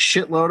a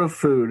shitload of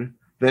food,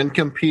 then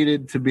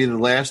competed to be the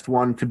last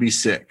one to be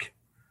sick.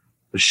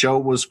 The show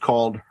was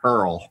called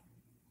Hurl.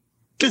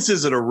 This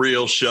isn't a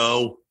real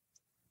show.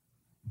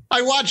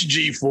 I watched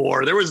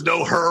G4. There was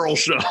no Hurl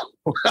show.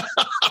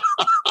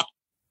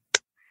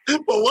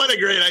 But what a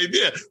great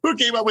idea. Who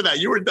came up with that?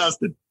 You or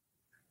Dustin?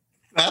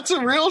 That's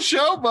a real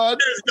show, bud.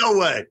 There's no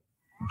way.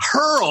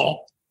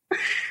 Hurl.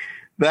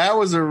 That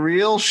was a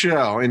real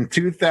show in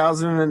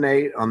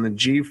 2008 on the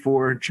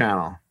G4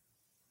 channel.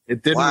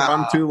 It didn't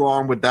run too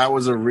long, but that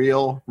was a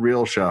real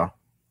show.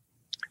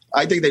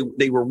 I think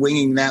they were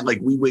winging that like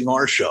we wing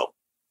our show.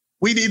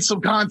 We need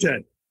some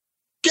content.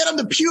 Get them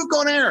to puke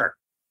on air.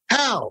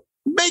 How?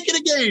 Make it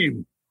a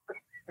game.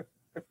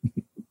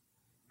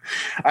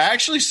 I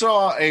actually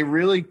saw a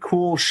really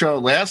cool show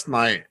last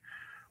night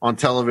on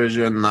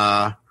television.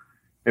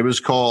 It was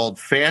called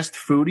Fast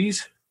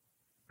Foodies.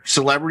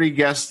 Celebrity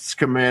guests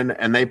come in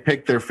and they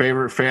pick their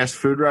favorite fast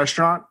food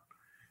restaurant,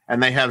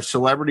 and they have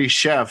celebrity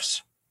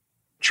chefs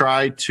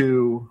try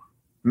to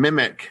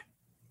mimic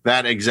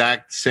that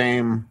exact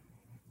same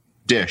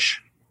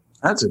dish.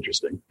 That's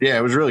interesting. Yeah,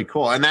 it was really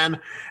cool. And then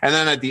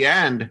at the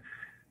end,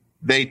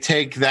 they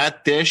take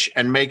that dish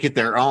and make it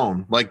their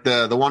own. Like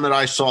the one that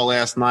I saw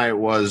last night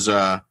was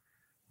Joel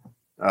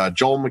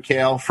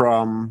McHale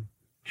from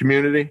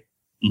Community.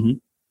 Mm-hmm.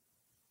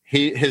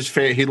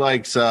 He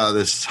likes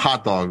this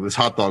hot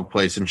dog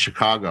place in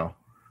Chicago,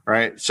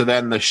 right? So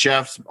then the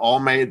chefs all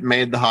made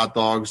the hot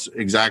dogs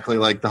exactly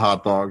like the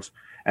hot dogs,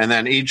 and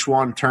then each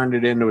one turned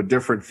it into a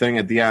different thing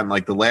at the end.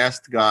 Like the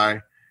last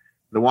guy,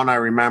 the one I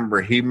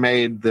remember, he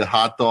made the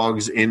hot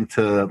dogs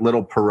into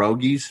little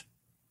pierogies.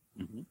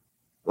 Mm-hmm.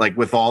 Like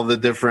with all the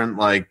different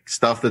like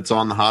stuff that's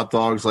on the hot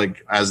dogs,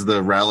 like as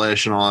the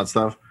relish and all that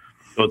stuff.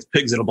 So it's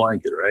pigs in a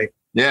blanket, right?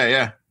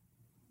 Yeah.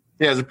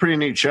 It's a pretty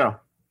neat show.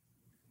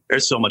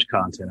 There's so much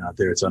content out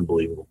there. It's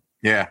unbelievable.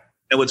 Yeah.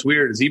 And what's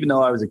weird is even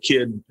though I was a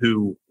kid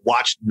who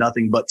watched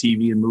nothing but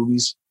TV and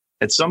movies,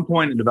 at some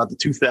point in about the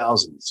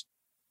 2000s,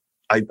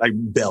 I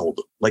rebelled.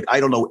 Like, I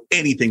don't know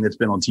anything that's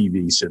been on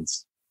TV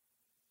since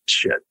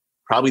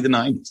probably the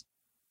 90s.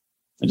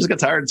 I just got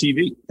tired of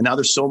TV. And now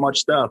there's so much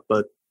stuff,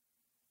 but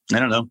I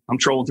don't know. I'm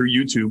trolling through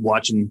YouTube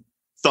watching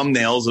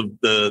thumbnails of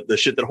the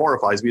shit that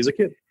horrifies me as a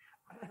kid.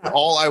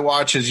 All I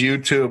watch is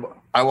YouTube.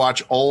 I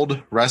watch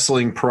old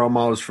wrestling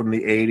promos from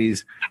the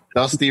 80s.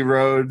 Dusty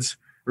Rhodes,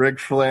 Ric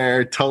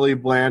Flair, Tully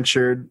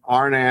Blanchard,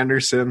 Arn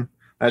Anderson.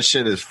 That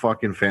shit is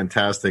fucking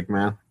fantastic,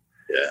 man.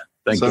 Yeah.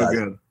 Thank God.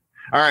 Good.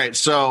 All right.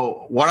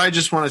 So what I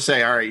just want to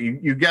say, all right,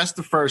 you guessed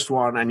the first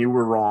one and you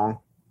were wrong.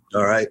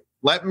 All right.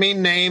 Let me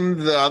name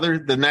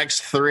the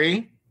next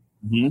 3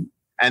 mm-hmm.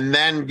 and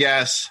then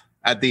guess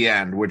at the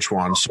end which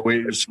one. So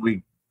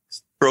we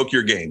broke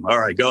your game. All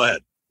right. Go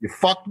ahead. You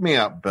fucked me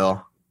up,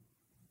 Bill.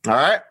 All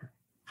right.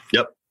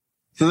 Yep.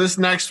 So this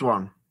next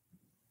one,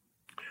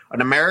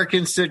 an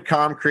American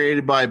sitcom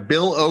created by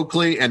Bill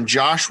Oakley and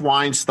Josh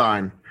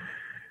Weinstein.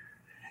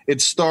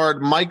 It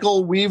starred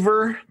Michael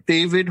Weaver,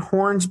 David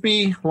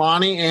Hornsby,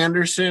 Lonnie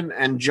Anderson,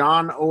 and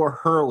John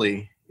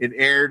O'Hurley. It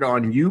aired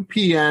on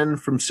UPN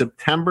from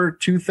September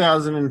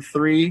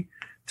 2003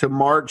 to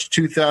March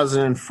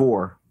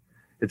 2004.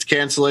 Its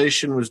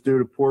cancellation was due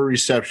to poor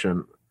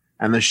reception,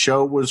 and the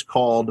show was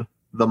called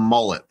The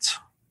Mullets.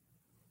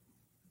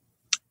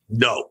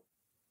 No.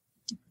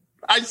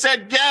 I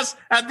said yes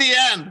at the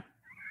end.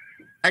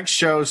 Next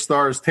show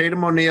stars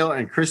Tatum O'Neal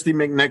and Christy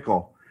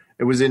McNichol.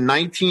 It was in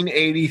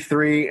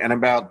 1983 and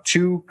about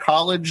 2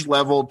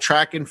 college-level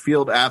track and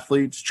field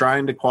athletes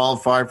trying to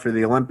qualify for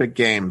the Olympic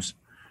Games.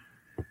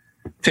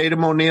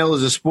 Tatum O'Neal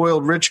is a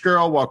spoiled rich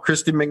girl, while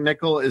Christy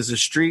McNichol is a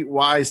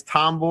streetwise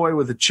tomboy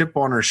with a chip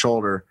on her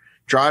shoulder,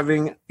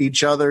 driving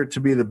each other to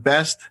be the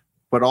best,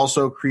 but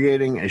also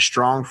creating a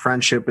strong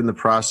friendship in the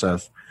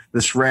process.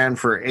 This ran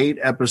for 8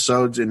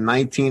 episodes in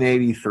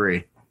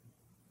 1983.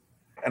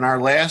 And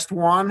our last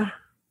one,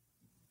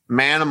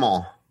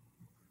 Manimal.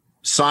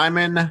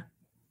 Simon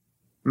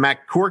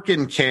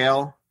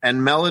McCorkincale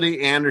and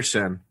Melody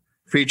Anderson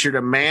featured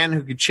a man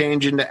who could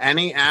change into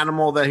any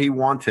animal that he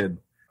wanted.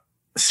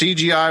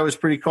 CGI was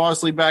pretty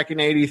costly back in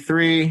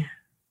 83.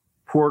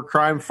 Poor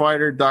crime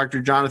fighter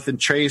Dr. Jonathan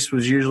Chase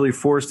was usually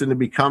forced into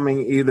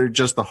becoming either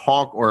just a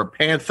hawk or a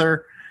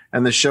panther,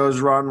 and the show's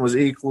run was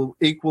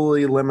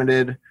equally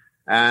limited,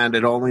 and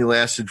it only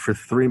lasted for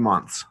 3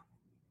 months.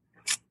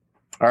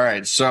 All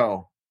right,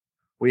 so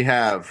we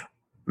have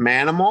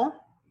Manimal,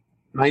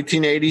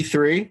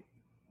 1983,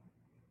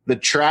 The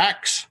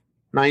Tracks,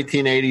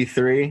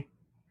 1983,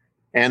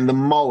 and The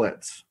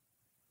Mullets,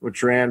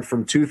 which ran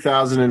from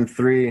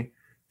 2003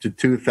 to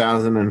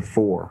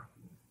 2004.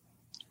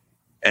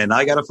 And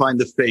I got to find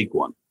the fake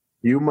one.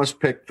 You must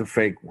pick the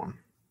fake one.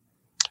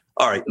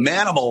 All right.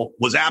 Manimal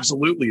was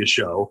absolutely a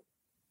show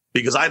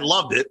because I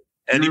loved it.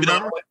 And even though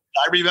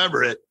I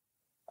remember it,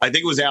 I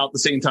think it was out at the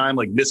same time,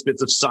 like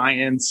Misfits of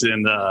Science.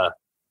 And I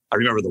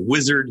remember The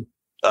Wizard.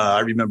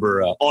 I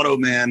remember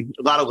Automan.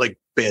 A lot of like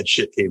bad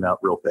shit came out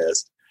real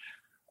fast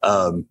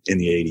in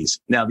the 80s.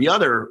 Now, the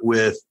other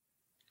with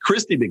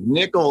Christy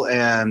McNichol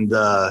and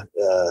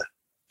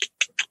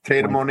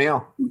Tatum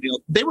O'Neal.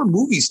 They were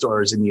movie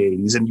stars in the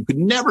 80s, and you could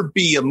never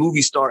be a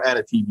movie star and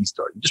a TV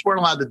star. You just weren't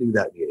allowed to do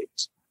that in the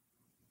 80s.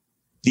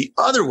 The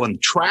other one,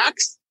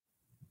 Tracks?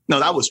 No,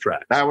 that was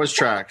Tracks. That was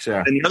Tracks,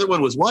 yeah. And the other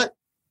one was what?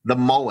 The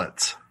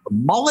Mullets. The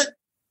Mullet?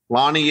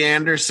 Lonnie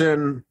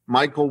Anderson,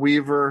 Michael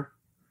Weaver,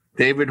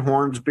 David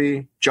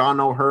Hornsby, John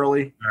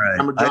O'Hurley. All right.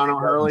 Remember John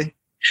O'Hurley?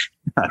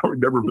 I don't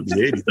remember from the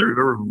 80s. I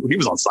remember he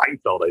was on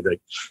Seinfeld, I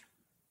think.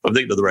 I'm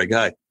thinking of the right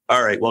guy.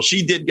 All right. Well,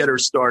 she did get her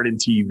start in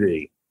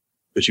TV,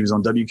 but she was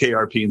on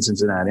WKRP in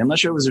Cincinnati. I'm not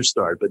sure it was her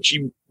start, but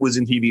she was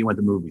in TV and went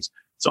to movies.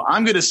 So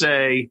I'm going to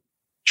say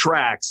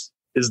Tracks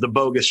is the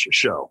bogus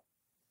show.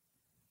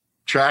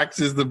 Tracks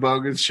is the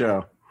bogus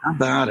show. How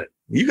about it?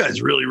 You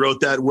guys really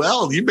wrote that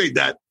well. You made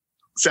that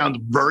sound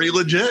very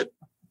legit.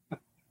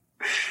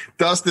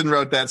 Dustin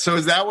wrote that. So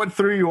is that what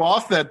threw you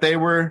off, that they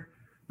were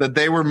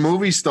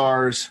movie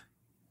stars?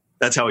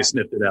 That's how he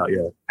sniffed it out.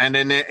 Yeah. And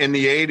in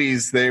the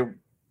 80s,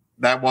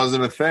 that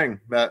wasn't a thing.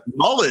 That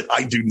Mullet,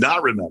 I do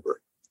not remember.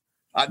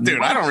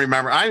 Dude, I don't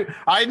remember.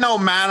 I know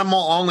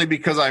Manimal only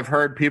because I've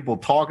heard people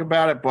talk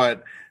about it,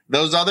 but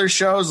those other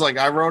shows, like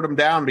I wrote them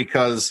down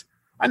because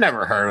I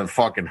never heard of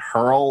fucking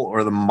Hurl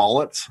or the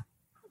Mullets.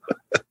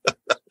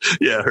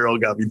 Yeah, Hurl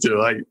got me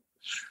too.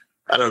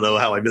 I don't know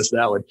how I missed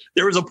that one.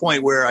 There was a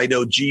point where I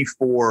know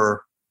G4.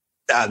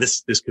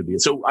 This could be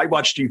it. So I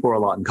watched G4 a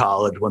lot in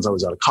college. Once I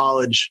was out of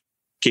college,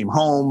 came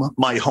home.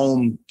 My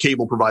home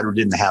cable provider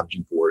didn't have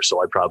G4,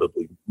 so I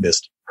probably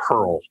missed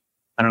Hurl.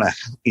 I don't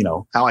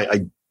know, how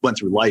I went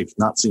through life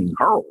not seeing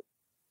Hurl.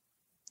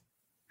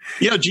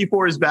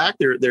 G4 is back.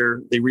 They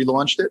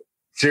relaunched it.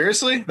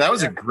 Seriously? That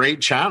was a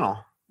great channel.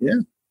 Yeah.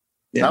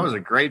 That was a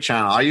great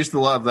channel. I used to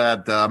love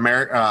that.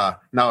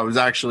 No, it was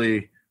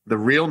actually The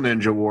Real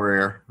Ninja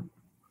Warrior.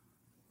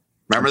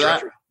 Remember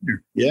that?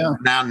 Yeah.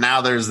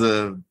 Now there's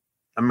the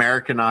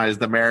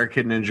Americanized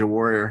American Ninja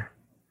Warrior.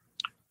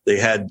 They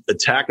had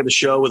Attack of the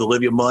Show with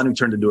Olivia Munn, who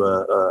turned into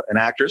an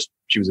actress.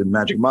 She was in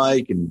Magic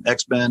Mike and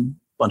X-Men,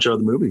 a bunch of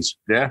other movies.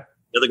 Yeah.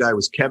 The other guy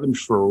was Kevin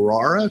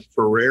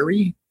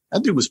Ferrari.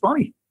 That dude was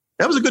funny.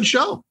 That was a good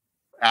show.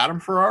 Adam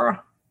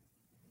Ferrara?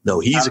 No,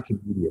 he's a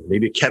comedian.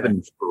 Maybe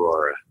Kevin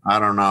Ferrara. I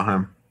don't know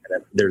him.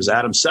 And there's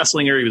Adam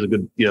Sesslinger. He was a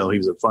good, he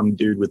was a fun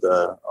dude with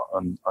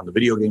on the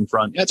video game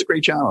front. Yeah, it's a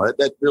great channel.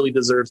 That really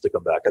deserves to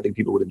come back. I think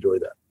people would enjoy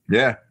that.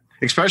 Yeah,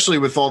 especially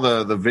with all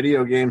the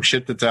video game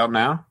shit that's out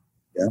now.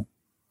 Yeah,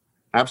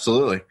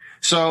 absolutely.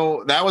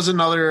 So that was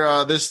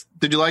another.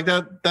 Did you like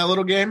that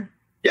little game?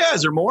 Yeah.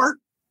 Is there more?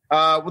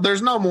 Well,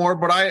 there's no more,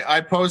 but I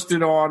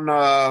posted on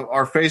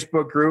our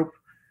Facebook group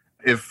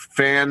if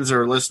fans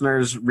or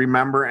listeners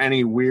remember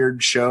any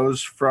weird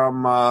shows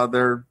from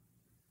their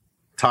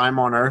time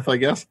on Earth, I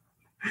guess.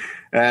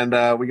 And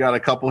we got a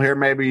couple here.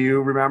 Maybe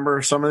you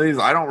remember some of these.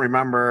 I don't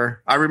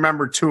remember. I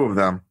remember 2 of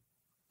them.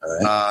 All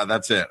right.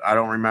 That's it. I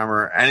don't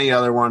remember any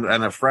other one.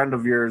 And a friend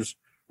of yours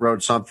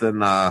wrote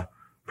something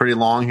pretty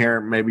long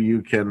here. Maybe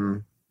you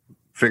can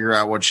figure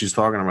out what she's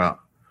talking about.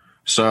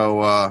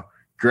 So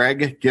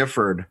Greg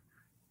Gifford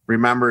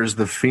remembers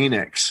The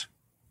Phoenix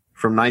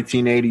from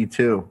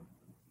 1982.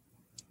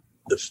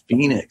 The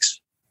Phoenix.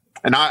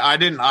 And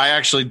I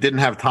actually didn't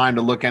have time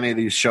to look any of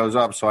these shows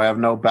up, so I have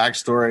no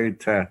backstory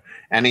to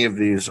any of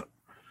these.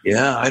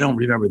 Yeah, I don't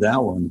remember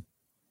that one.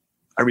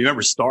 I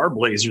remember Star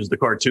Blazers, the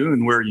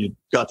cartoon where you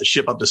got the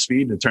ship up to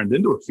speed and it turned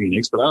into a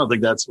Phoenix, but I don't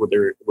think that's what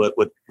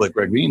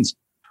Greg means.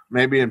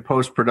 Maybe in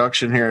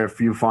post-production here, if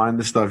you find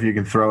the stuff, you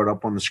can throw it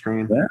up on the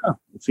screen. Yeah,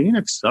 the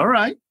Phoenix. All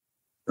right.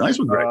 Nice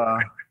one,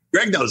 Greg.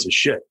 Greg knows his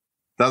shit.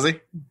 Does he?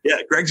 Yeah,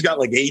 Greg's got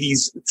like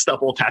 80s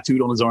stuff all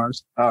tattooed on his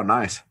arms. Oh,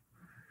 nice.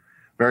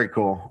 Very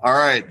cool. All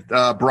right.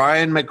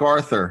 Brian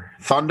MacArthur,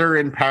 Thunder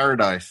in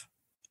Paradise.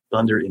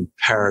 Thunder in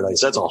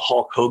Paradise. That's a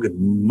Hulk Hogan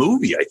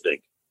movie, I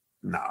think.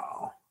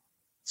 No.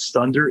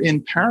 Thunder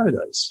in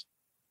Paradise.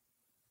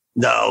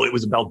 No, it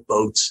was about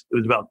boats. It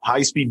was about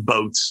high-speed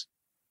boats.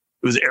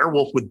 It was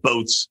Airwolf with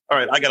boats. All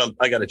right, I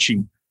gotta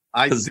cheat.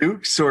 I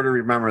do sort of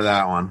remember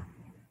that one.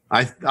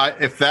 I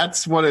if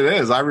that's what it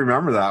is, I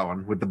remember that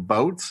one with the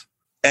boats.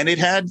 And it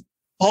had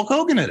Hulk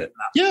Hogan in it.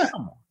 Yeah.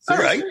 All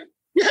right.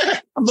 Yeah,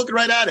 I'm looking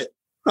right at it.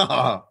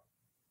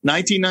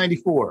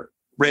 1994.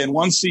 Ran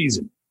one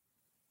season.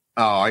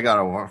 Oh, I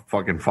gotta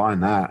fucking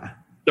find that.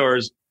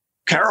 Stars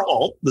Carol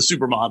Alt, the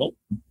supermodel,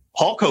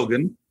 Hulk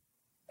Hogan,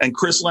 and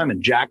Chris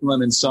Lemon, Jack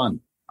Lemon's son.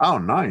 Oh,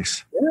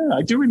 nice. Yeah,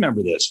 I do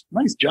remember this.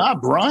 Nice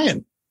job,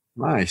 Brian.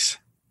 Nice.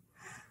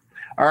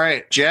 All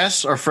right,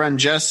 Jess, our friend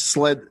Jess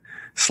Sled.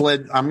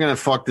 I'm gonna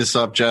fuck this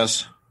up,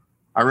 Jess.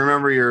 I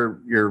remember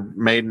your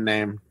maiden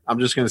name. I'm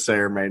just gonna say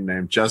her maiden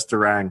name, Jess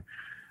Durang.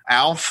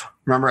 Alf,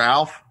 remember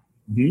Alf?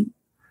 Mm-hmm.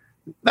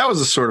 That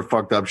was a sort of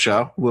fucked up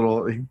show.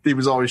 He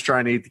was always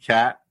trying to eat the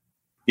cat.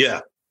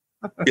 Yeah,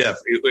 yeah.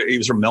 He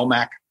was from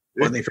Melmac.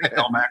 Wasn't he from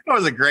Melmac? That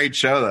was a great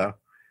show, though.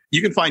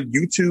 You can find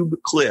YouTube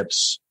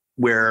clips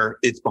where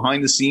it's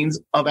behind the scenes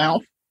of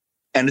Alf,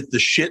 and it's the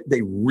shit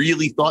they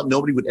really thought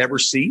nobody would ever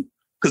see.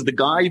 Because the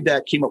guy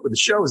that came up with the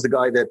show is the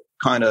guy that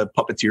kind of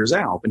puppeteers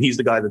Alf, and he's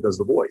the guy that does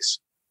the voice.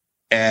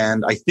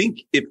 And I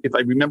think if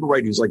I remember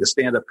right, he was like a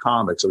stand-up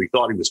comic, so he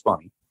thought he was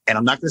funny. And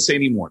I'm not going to say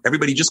anymore.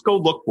 Everybody just go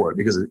look for it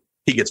because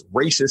he gets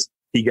racist.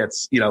 He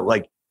gets,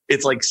 like,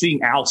 it's like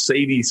seeing Al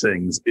say these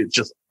things. It's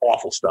just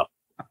awful stuff.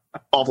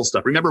 Awful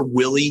stuff. Remember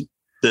Willie,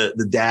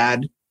 the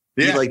dad?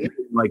 Yeah. He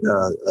like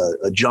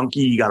a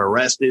junkie. He got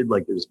arrested.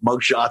 Like there's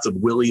mugshots of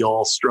Willie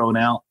all strewn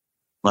out.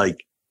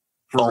 Like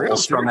all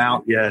strung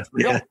out. Yeah.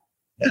 Yeah.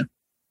 Yeah.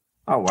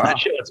 Oh, wow. That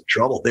shit had some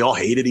trouble. They all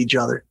hated each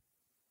other.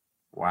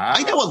 Wow.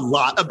 I know a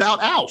lot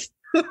about Alf.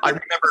 I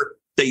remember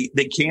they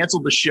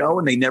canceled the show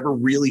and they never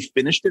really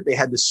finished it. They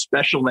had this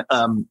special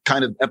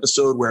kind of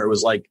episode where it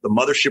was like the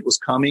mothership was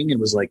coming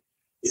and was like,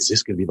 is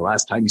this going to be the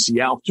last time you see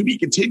Alf? To be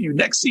continued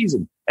next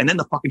season. And then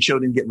the fucking show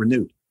didn't get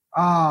renewed.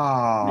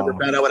 Oh. Never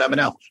found out what happened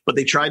to Alf. But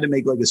they tried to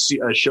make like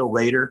a show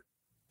later,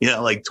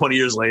 like 20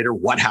 years later,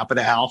 what happened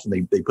to Alf?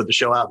 And they put the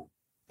show out.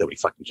 Nobody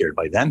fucking cared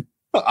by then.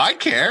 I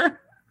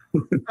care.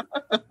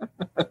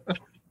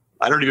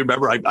 I don't even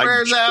remember.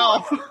 Where's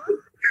Alf?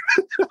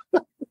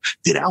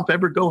 Did Alf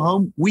ever go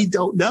home? We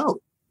don't know.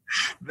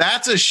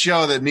 That's a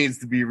show that needs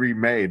to be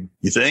remade.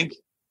 You think?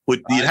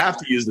 You'd have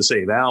to use the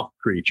same Alf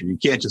creature. You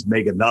can't just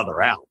make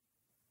another Alf.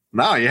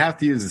 No, you have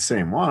to use the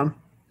same one.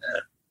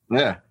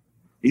 Yeah.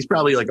 He's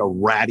probably like a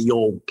ratty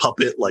old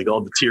puppet, like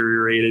all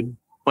deteriorated.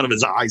 One of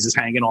his eyes is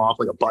hanging off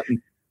like a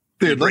button.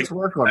 Dude, let's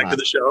work on that. Back to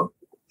the show.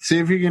 See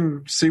if you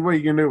can see what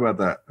you can do about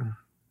that.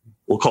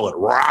 We'll call it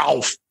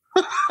Ralph.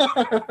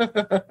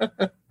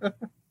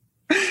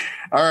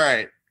 All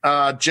right.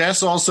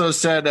 Jess also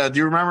said, do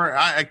you remember?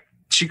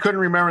 She couldn't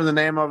remember the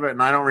name of it,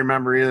 and I don't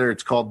remember either.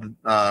 It's called,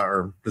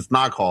 or it's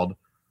not called.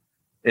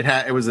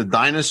 It was a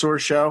dinosaur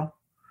show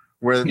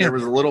where there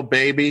was a little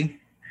baby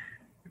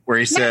where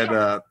he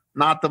said,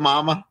 not the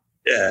mama.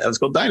 Yeah, it was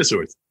called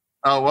Dinosaurs.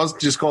 Oh, it was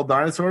just called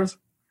Dinosaurs?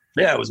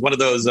 Yeah, it was one of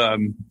those.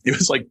 It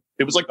was like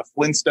the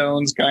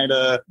Flintstones kind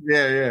of.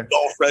 Yeah.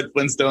 All Fred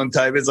Flintstone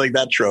type. It's like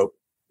that trope.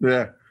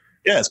 Yeah.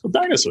 Yeah, it's called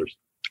Dinosaurs.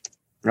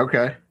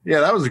 Okay.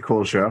 Yeah, that was a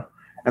cool show.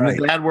 And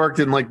the dad worked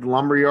in like the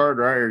lumber yard,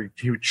 right? Or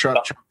he would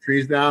chop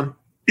trees down.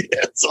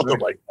 Yeah, something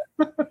like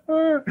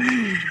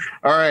that.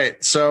 All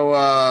right.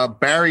 So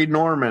Barry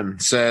Norman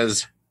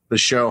says the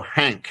show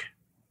Hank.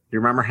 You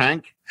remember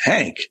Hank?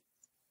 Hank?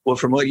 Well,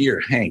 from what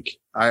year? Hank?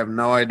 I have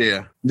no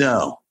idea.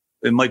 No,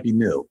 it might be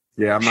new.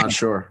 Yeah, I'm not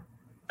sure.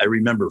 I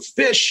remember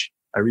Fish.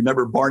 I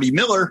remember Barney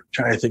Miller. I'm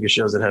trying to think of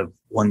shows that have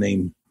one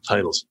name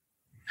titles.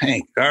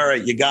 Hank. All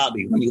right, you got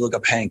me. Let me look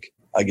up Hank.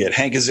 I get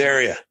Hank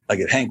Azaria. I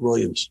get Hank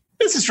Williams.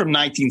 This is from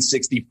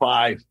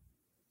 1965.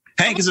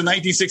 Hank is a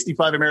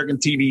 1965 American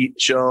TV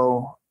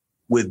show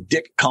with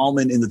Dick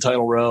Coleman in the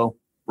title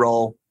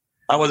role.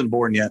 I wasn't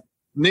born yet.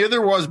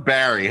 Neither was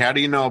Barry. How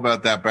do you know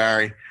about that,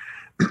 Barry?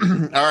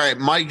 All right,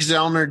 Mike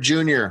Zellner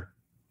Jr.,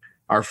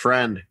 our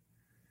friend,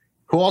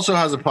 who also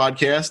has a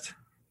podcast.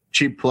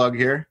 Cheap plug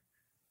here.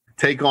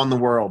 Take on the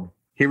World.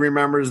 He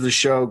remembers the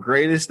show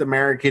Greatest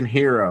American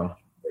Hero.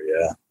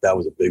 Yeah, that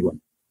was a big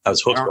one. I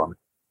was hooked on it.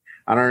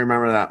 I don't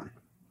remember that.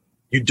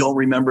 You don't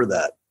remember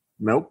that?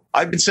 Nope.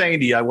 I've been saying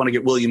to you, I want to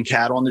get William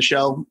Catt on the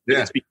show.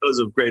 Yeah. It's because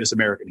of Greatest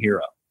American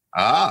Hero.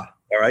 Ah.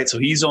 All right. So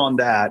he's on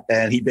that.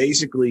 And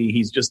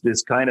he's just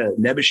this kind of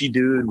nebbishy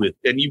dude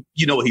and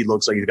you know what he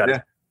looks like. He's got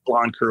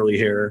blonde curly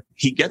hair.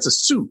 He gets a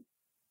suit.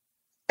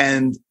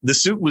 And the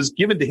suit was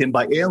given to him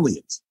by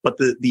aliens, but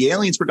the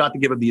aliens forgot to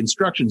give him the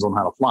instructions on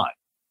how to fly.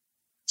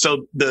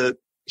 So the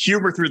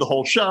humor through the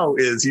whole show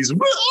is he's,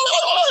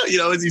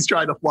 as he's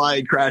trying to fly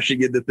and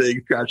crashing into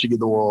things, crashing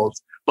into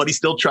walls, but he's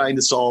still trying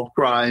to solve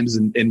crimes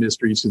and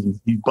mysteries because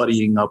he's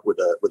buddying up with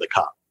a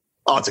cop.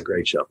 Oh, it's a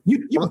great show.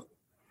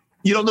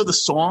 You don't know the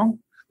song?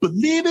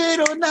 Believe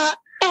it or not,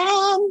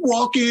 I'm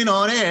walking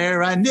on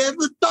air. I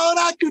never thought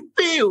I could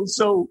feel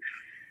so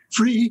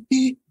free.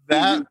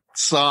 That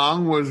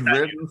song was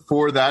written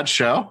for that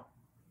show?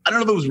 I don't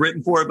know if it was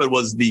written for it, but it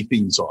was the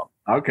theme song.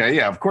 Okay,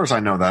 yeah, of course I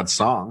know that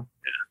song.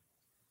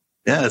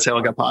 Yeah, that's how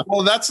it got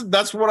popular. Well,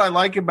 that's what I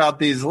like about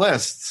these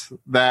lists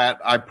that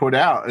I put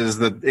out is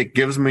that it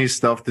gives me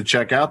stuff to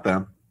check out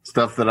then,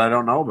 stuff that I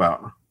don't know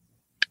about.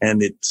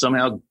 And it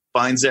somehow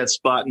finds that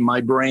spot in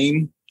my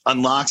brain,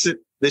 unlocks it.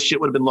 This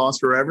shit would have been lost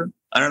forever.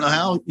 I don't know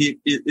how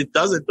it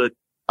does it, but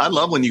I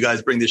love when you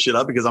guys bring this shit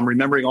up because I'm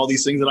remembering all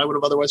these things that I would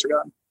have otherwise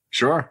forgotten.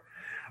 Sure.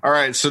 All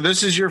right, so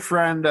this is your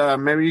friend.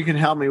 Maybe you can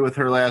help me with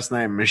her last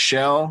name,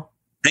 Michelle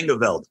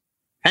Hengeveld.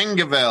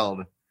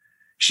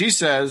 She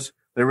says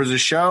there was a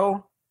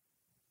show,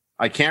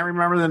 I can't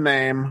remember the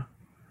name,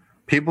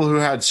 people who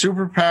had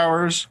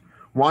superpowers.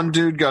 One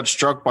dude got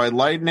struck by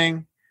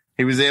lightning.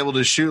 He was able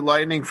to shoot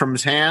lightning from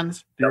his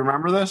hands. Do you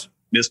remember this?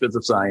 Misfits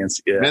of Science.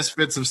 Yeah.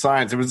 Misfits of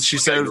Science. She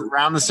said it was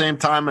around the same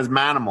time as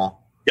Manimal.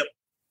 Yep.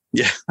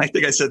 Yeah, I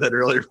think I said that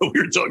earlier when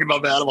we were talking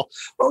about Manimal.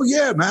 Oh,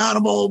 yeah,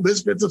 Manimal,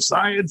 Misfits of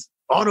Science,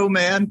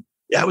 Automan.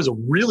 Yeah, it was a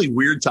really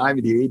weird time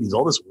in the 80s.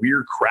 All this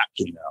weird crap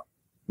came out.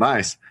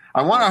 Nice.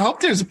 I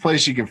hope there's a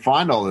place you can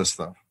find all this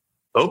stuff.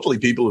 Hopefully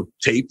people have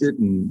taped it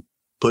and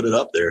put it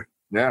up there.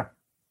 Yeah.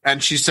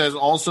 And she says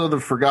also the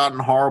forgotten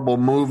horrible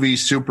movie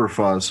Super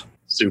Fuzz.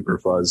 Super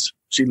Fuzz.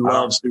 She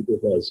loves Super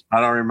Fuzz.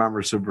 I don't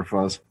remember Super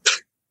Fuzz.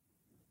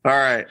 All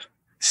right.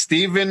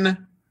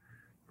 Stephen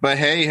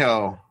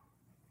Bajejo.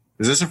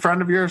 Is this a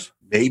friend of yours?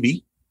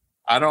 Maybe.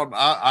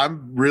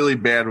 I'm really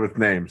bad with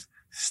names.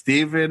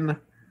 Stephen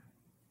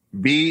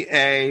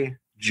Bajaio.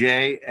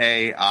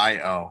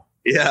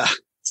 Yeah.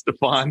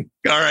 Stefan.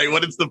 All right.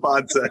 What did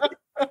Stefan say?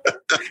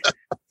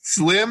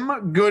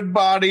 Slim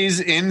Goodbody's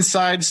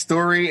Inside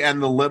Story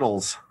and the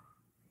Littles.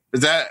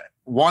 Is that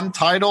one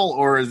title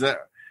or is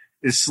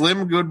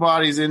Slim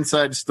Goodbody's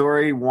Inside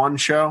Story one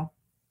show?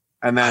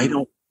 And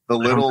then the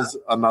Littles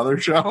another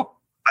show?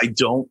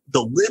 The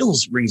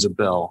Littles rings a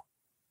bell.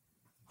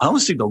 I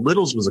almost think the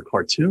Littles was a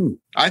cartoon.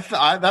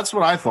 That's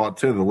what I thought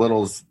too. The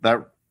Littles,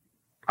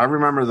 I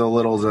remember the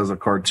Littles as a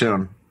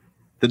cartoon.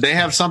 Did they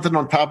have something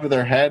on top of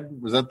their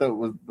head? Was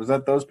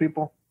that those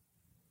people?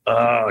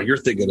 You're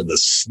thinking of the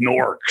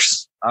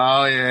Snorks.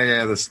 Oh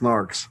yeah, the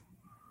Snorks.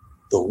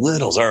 The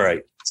Littles. All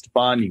right,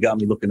 Stefan, you got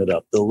me looking it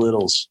up. The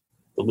Littles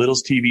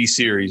TV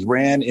series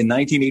ran in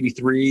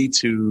 1983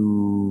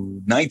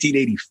 to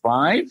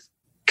 1985.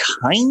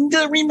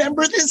 Kinda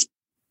remember this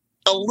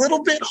a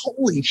little bit.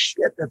 Holy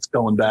shit, that's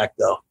going back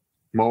though.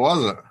 What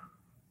was it?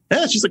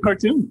 Yeah, it's just a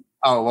cartoon.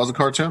 Oh, it was a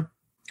cartoon.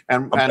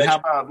 And how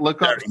about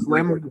look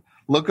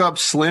up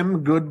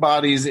Slim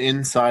Goodbody's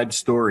Inside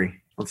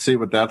Story. Let's see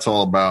what that's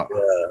all about.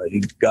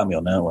 He got me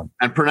on that one.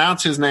 And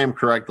pronounce his name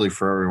correctly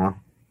for everyone.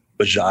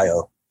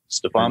 Bajaio.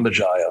 Stefan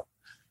Bajaio.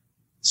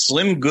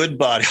 Slim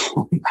Goodbody.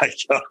 Oh my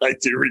God, I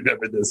do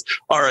remember this.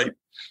 All right.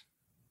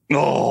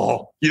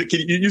 Oh,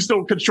 you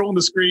still controlling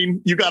the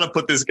screen? You got to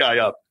put this guy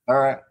up. All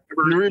right.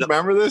 You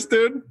remember this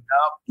dude?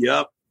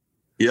 Yep.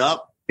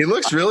 He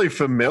looks really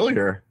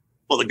familiar.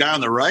 Well, the guy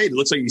on the right, it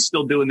looks like he's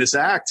still doing this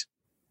act.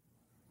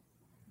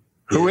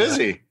 Who is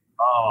he?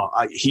 Oh,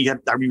 I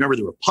remember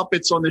there were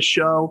puppets on this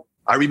show.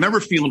 I remember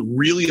feeling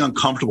really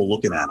uncomfortable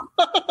looking at him.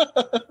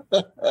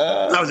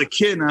 I was a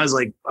kid and I was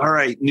like, all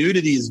right,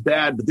 nudity is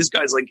bad, but this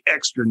guy's like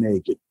extra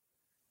naked.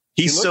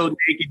 He's so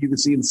naked you can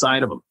see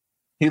inside of him.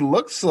 He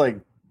looks like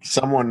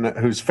someone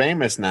who's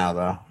famous now,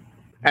 though.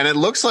 And it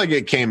looks like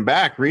it came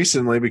back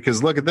recently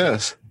because look at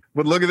this.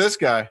 But look at this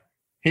guy.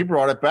 He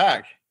brought it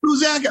back.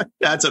 Who's that guy?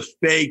 That's a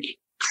fake.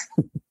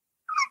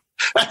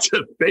 That's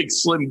a fake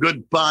Slim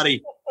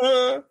Goodbody.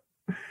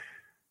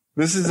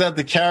 This is at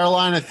the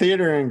Carolina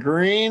Theater in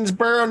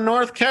Greensboro,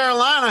 North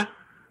Carolina.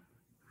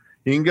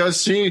 You can go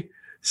see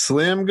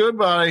Slim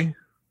Goodbody,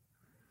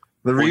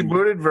 the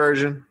rebooted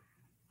version.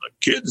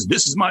 Kids,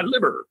 this is my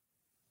liver.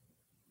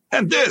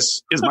 And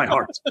this is my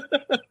heart.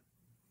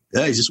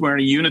 Yeah, he's just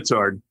wearing a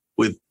unitard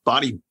with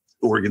body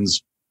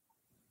organs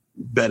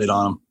bedded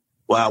on him.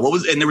 Wow.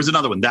 And there was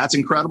another one. That's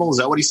incredible. Is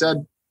that what he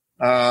said?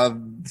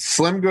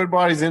 Slim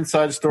Goodbody's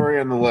Inside Story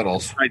and the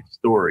Littles. Inside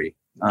Story.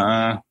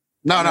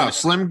 No.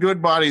 Slim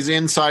Goodbody's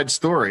Inside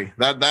Story.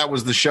 That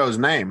was the show's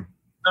name.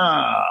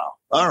 Oh,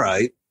 all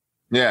right.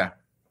 Yeah.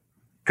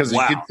 Because you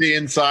could see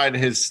inside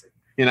his,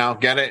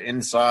 get it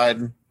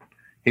inside.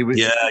 He was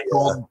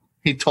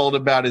he told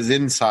about his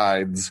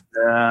insides.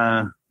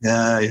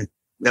 Yeah.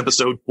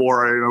 Episode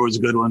 4, I know, was a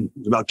good one. It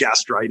was about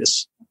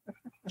gastritis.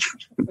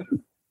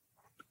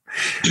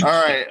 All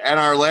right. And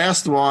our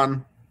last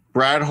one,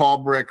 Brad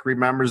Hallbrick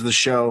remembers the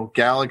show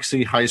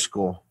Galaxy High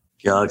School.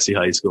 Galaxy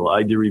High School.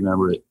 I do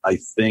remember it. I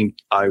think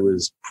I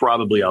was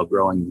probably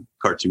outgrowing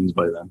cartoons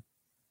by then.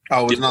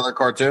 Oh, it was another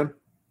cartoon?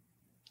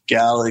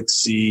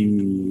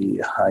 Galaxy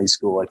High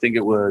School. I think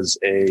it was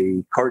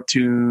a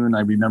cartoon.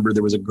 I remember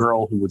there was a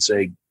girl who would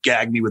say,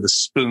 "Gag me with a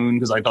spoon,"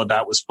 because I thought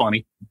that was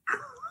funny.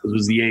 It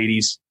was the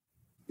 80s.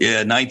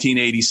 Yeah,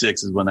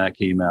 1986 is when that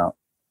came out.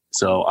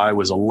 So I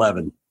was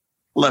 11.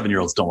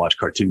 11-year-olds don't watch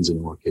cartoons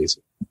anymore,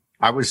 Casey.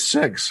 I was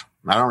 6.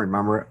 I don't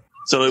remember it.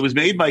 So it was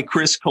made by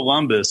Chris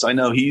Columbus. I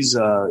know he's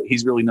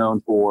really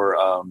known for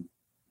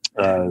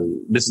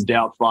Mrs.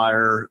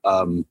 Doubtfire,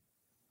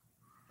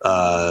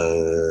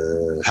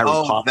 Harry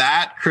Potter.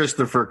 That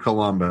Christopher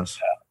Columbus.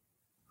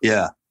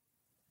 Yeah.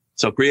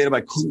 So created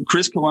by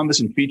Chris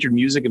Columbus and featured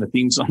music and a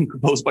theme song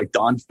composed by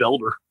Don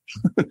Felder.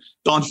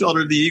 Don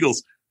Felder of the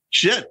Eagles.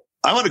 Shit.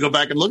 I want to go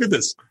back and look at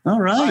this. All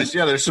right. Nice.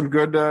 Yeah, there's some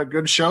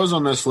good shows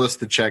on this list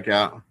to check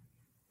out.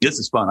 This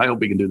is fun. I hope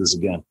we can do this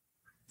again.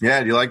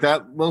 Yeah, do you like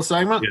that little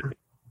segment? Yeah,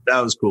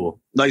 that was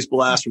cool. Nice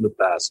blast from the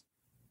past.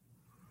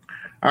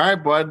 All right,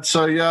 bud.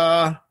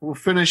 So we'll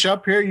finish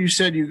up here. You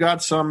said you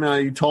got some,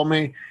 you told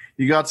me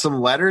you got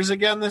some letters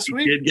again this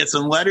week? Did get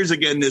some letters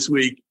again this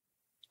week.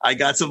 I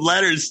got some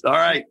letters. All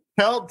right.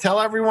 Tell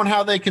everyone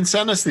how they can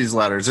send us these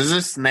letters. Is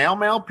this snail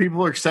mail?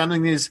 People are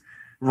sending these,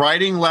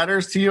 writing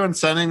letters to you and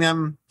sending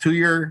them to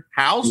your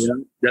house? Yeah,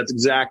 that's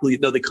exactly.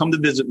 No, they come to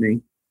visit me.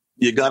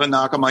 You got to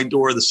knock on my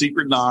door. The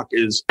secret knock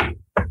is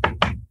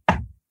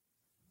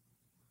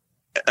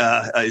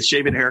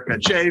shave and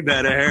haircut. Shave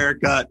and a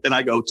haircut. And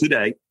I go,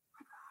 today.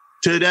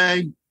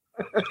 And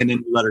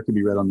then the letter can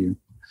be read on you.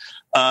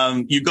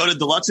 You go to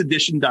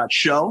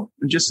deluxeedition.show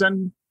and just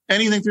send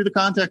anything through the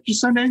contact.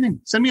 Just send anything.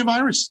 Send me a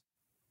virus.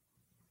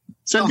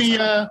 Send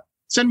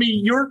me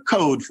your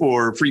code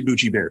for free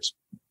Bucci Bears.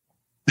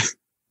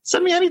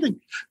 Send me anything.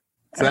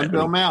 Send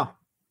Bill Mail.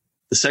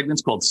 The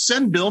segment's called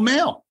Send Bill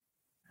Mail.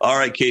 All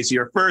right, Casey.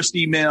 Our first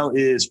email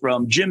is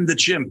from Jim the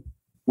Chimp.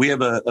 We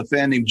have a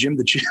fan named Jim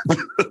the Chimp.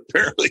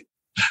 Apparently,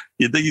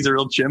 you think he's a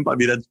real chimp? I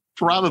mean, that's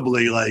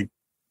probably like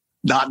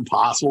not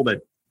impossible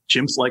that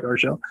chimps like our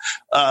show.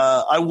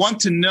 I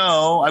want you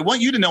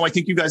to know, I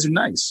think you guys are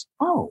nice.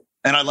 Oh,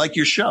 and I like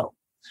your show.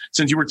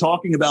 Since you were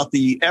talking about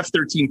the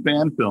F-13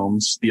 fan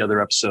films, the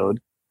other episode,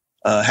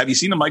 have you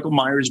seen the Michael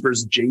Myers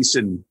versus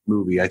Jason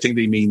movie? I think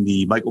they mean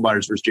the Michael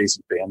Myers versus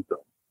Jason fan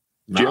film.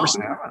 Did you ever see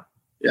that?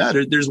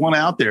 Yeah, there's one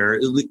out there.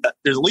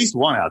 There's at least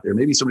one out there.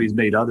 Maybe somebody's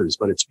made others,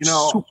 but it's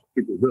super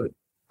good.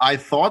 I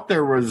thought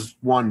there was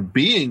one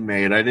being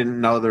made. I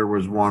didn't know there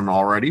was one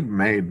already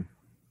made.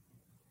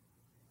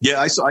 Yeah,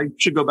 I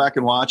should go back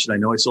and watch it. I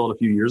know I saw it a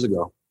few years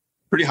ago.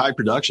 Pretty high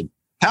production.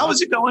 How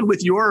is it going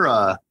with your?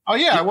 Oh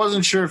yeah, I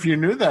wasn't sure if you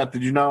knew that.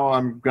 Did you know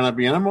I'm going to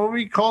be in a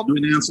movie called? You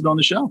announced it on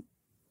the show.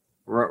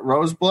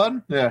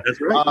 Roseblood. Yeah,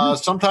 that's right.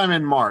 Sometime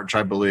in March,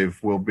 I believe,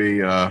 we'll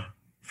be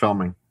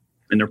filming.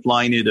 And they're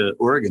flying you to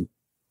Oregon.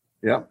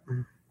 Yep.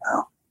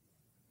 Wow.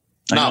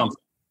 No.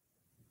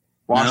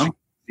 Washington. No?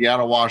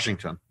 Seattle,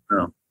 Washington.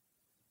 No.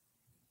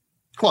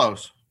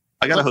 Close.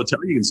 I got a hotel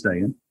you can stay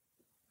in.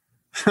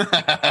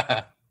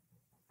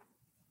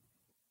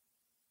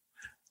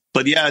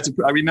 But yeah,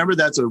 I remember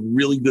that's a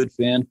really good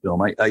fan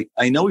film.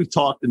 I know we've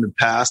talked in the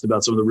past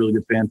about some of the really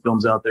good fan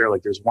films out there.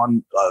 Like there's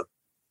one,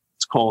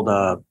 it's called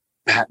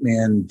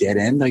Batman Dead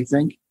End, I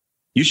think.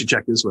 You should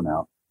check this one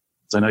out.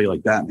 Because I know you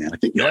like Batman. I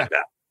think you like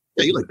that.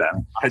 Yeah, you like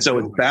Batman. So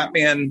it's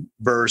Batman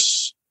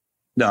versus...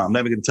 No, I'm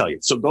never going to tell you.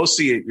 So go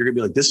see it. You're going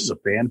to be like, this is a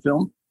fan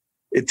film.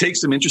 It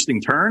takes some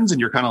interesting turns, and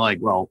you're kind of like,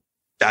 well,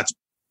 I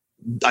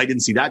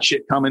didn't see that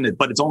shit coming.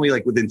 But it's only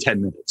like within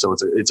 10 minutes. So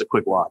it's a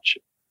quick watch.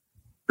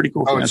 Pretty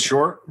cool. Oh, it's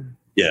short?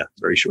 Yeah,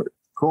 very short.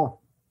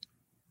 Cool.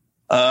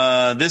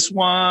 This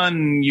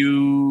one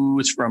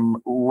is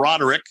from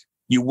Roderick.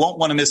 You won't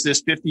want to miss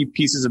this. 50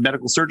 pieces of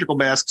medical surgical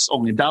masks,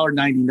 only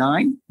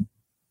 $1.99.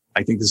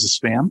 I think this is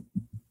spam.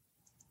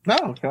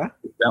 Oh, okay.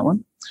 That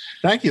one.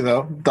 Thank you,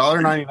 though.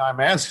 $1.99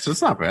 masks.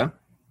 That's not bad.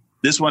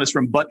 This one is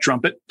from Butt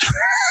Trumpet.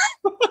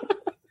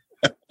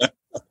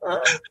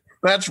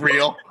 That's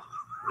real.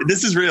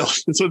 This is real.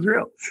 This one's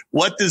real.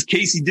 What does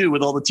Casey do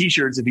with all the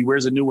T-shirts if he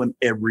wears a new one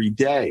every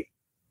day?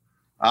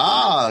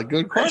 Ah,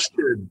 good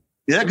question.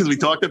 Yeah, because we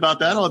talked about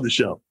that on the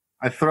show.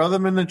 I throw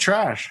them in the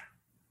trash.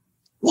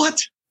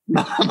 What?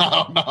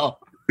 No.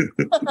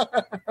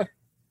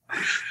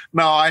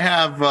 No, I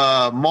have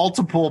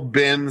multiple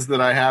bins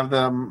that I have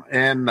them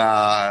in.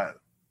 A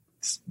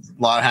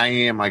lot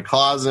hanging in my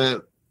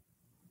closet,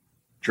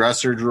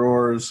 dresser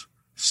drawers,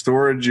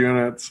 storage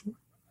units.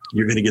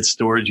 You're going to get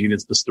storage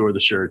units to store the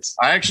shirts.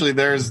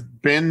 There's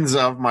bins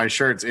of my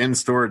shirts in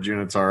storage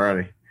units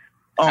already.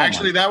 Oh,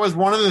 that was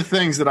one of the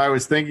things that I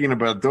was thinking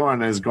about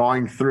doing is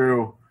going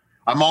through.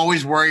 I'm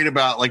always worried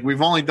about, like,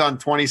 we've only done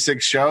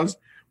 26 shows,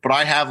 but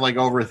I have like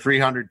over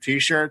 300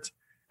 T-shirts.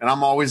 And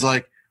I'm always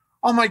like,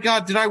 oh my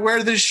God, did I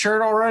wear this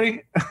shirt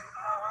already?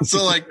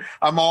 So like,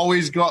 I'm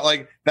always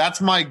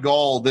that's my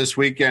goal this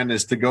weekend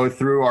is to go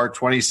through our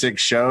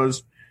 26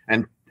 shows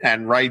and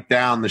write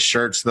down the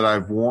shirts that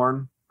I've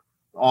worn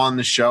on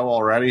the show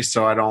already.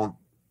 So I don't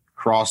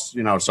so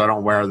I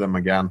don't wear them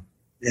again.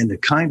 And the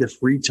kind of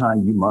free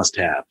time you must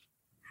have.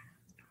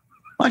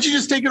 Why don't you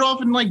just take it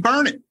off and like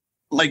burn it?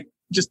 Like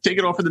just take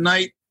it off for the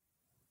night,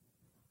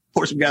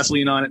 pour some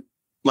gasoline on it,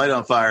 light it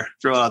on fire,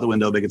 throw it out the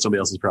window, make it somebody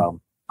else's problem.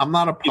 I'm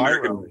not a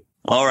pyro.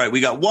 All right. We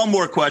got one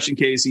more question,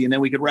 Casey, and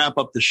then we could wrap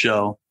up the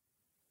show.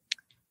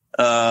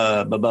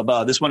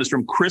 This one is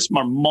from Chris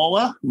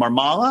Marmala.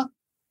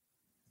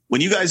 When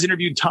you guys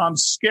interviewed Tom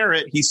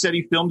Skerritt, he said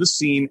he filmed a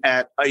scene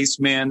at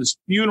Iceman's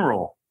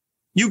funeral.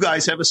 You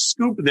guys have a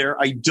scoop there.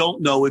 I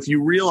don't know if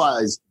you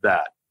realized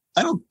that.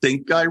 I don't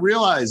think I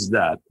realized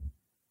that.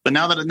 But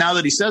now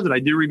that he says it, I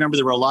do remember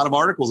there were a lot of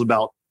articles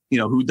about,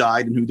 who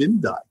died and who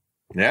didn't die.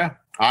 Yeah,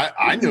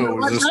 I knew it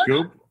was a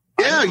scoop.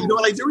 Yeah, you know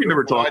what? I do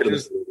remember talking about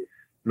it.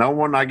 No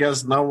one,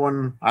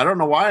 I don't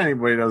know why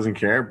anybody doesn't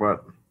care,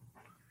 but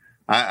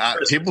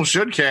people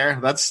should care.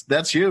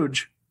 That's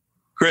huge.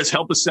 Chris,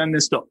 help us send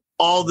this to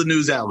all the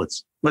news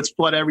outlets. Let's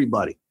flood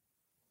everybody.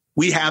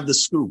 We have the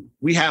scoop.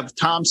 We have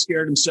Tom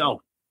Skerritt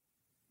himself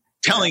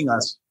telling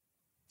us,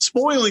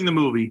 spoiling the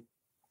movie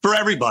for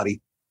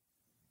everybody.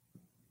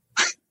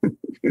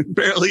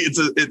 Apparently,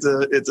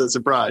 it's a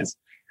surprise,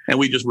 and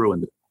we just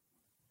ruined it.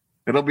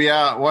 It'll be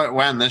out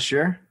when this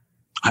year?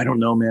 I don't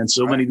know, man.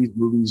 So many of these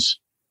movies,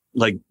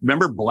 like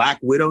remember Black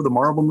Widow, the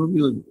Marvel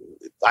movie?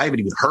 I haven't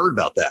even heard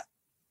about that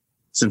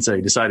since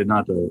they decided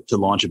not to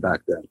launch it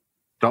back then.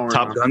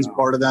 Top Gun's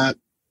part of that.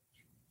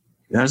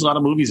 Yeah, there's a lot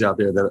of movies out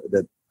there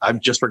that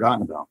I've just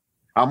forgotten about.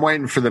 I'm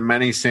waiting for The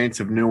Many Saints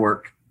of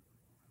Newark.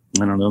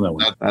 I don't know that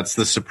one. That's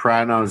the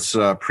Sopranos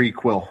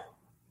prequel.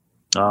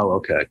 Oh,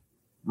 okay.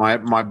 My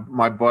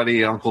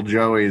buddy Uncle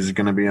Joey is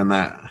going to be in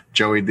that.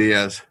 Joey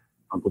Diaz.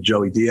 Uncle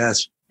Joey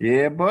Diaz.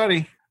 Yeah,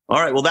 buddy. All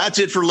right. Well, that's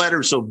it for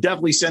letters. So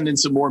definitely send in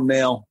some more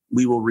mail.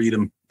 We will read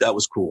them. That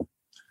was cool.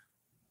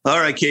 All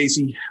right,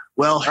 Casey.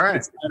 Well, all right.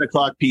 It's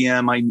 9:00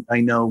 p.m. I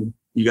know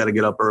you got to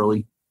get up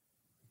early.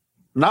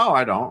 No,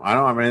 I don't. I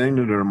don't have anything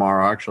to do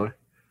tomorrow, actually.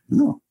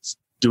 No. Let's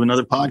do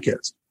another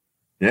podcast.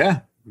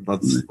 Yeah.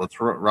 Let's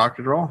rock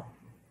and roll.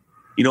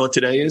 You know what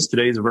today is?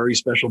 Today is a very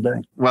special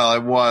day. Well,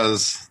 it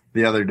was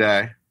the other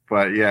day.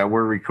 But, yeah,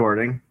 we're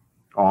recording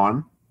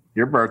on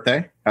your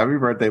birthday. Happy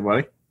birthday,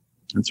 buddy.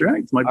 That's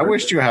right. It's my birthday. I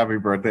wished you a happy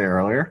birthday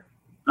earlier.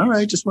 All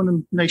right. Just wanted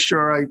to make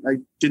sure I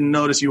didn't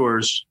notice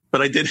yours.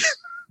 But I did.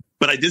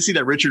 But I did see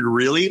that Richard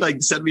really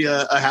sent me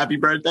a happy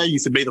birthday. He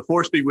said, "May the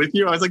force be with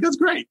you." I was like, "That's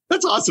great.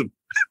 That's awesome.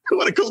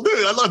 What a cool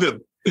dude. I love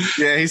him."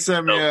 Yeah, he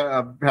sent me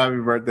a happy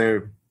birthday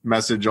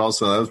message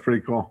also. That was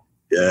pretty cool.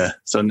 Yeah.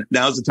 So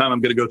now's the time I'm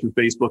going to go through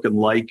Facebook and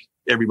like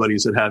everybody who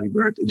said happy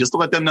birthday, just to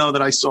let them know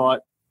that I saw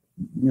it.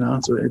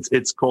 So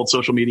it's called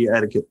social media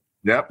etiquette.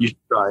 Yep. You should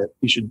try it.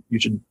 You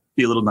should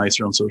be a little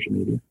nicer on social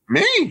media.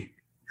 Me?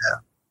 Yeah.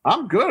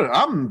 I'm good.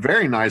 I'm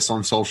very nice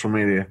on social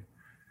media.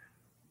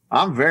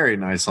 Yeah.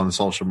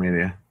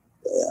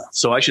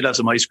 So I should have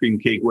some ice cream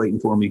cake waiting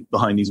for me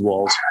behind these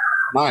walls.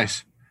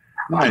 Nice.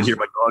 I can hear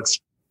my dogs.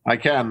 I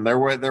can.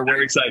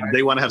 They're excited.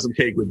 They want to have some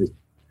cake with me.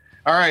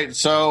 All right.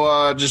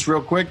 So just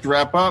real quick to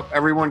wrap up,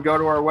 everyone go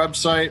to our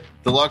website,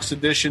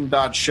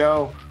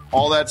 deluxeedition.show.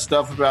 All that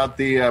stuff about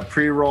the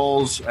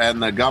pre-rolls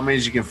and the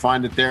gummies, you can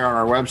find it there on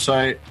our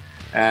website.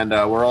 And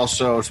we're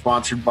also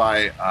sponsored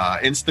by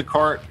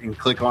Instacart. You can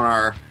click on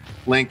our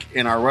link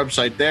in our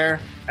website there.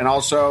 And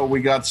also,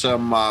 we got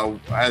some,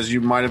 as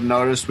you might have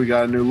noticed, we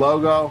got a new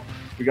logo.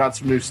 We got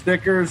some new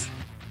stickers.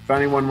 If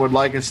anyone would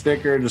like a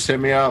sticker, just hit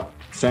me up.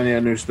 Send you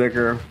a new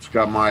sticker. It's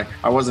got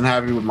I wasn't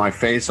happy with my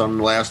face on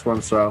the last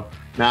one, so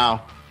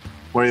now,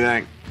 what do you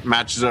think?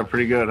 Matches up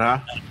pretty good, huh?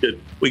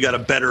 Good. We got a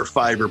better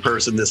Fiverr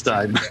person this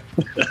time.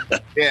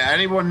 Yeah,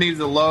 anyone needs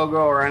a logo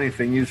or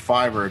anything, use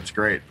Fiverr. It's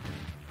great.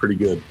 Pretty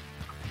good.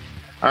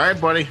 All right,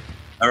 buddy.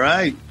 All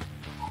right.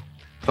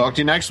 Talk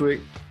to you next week.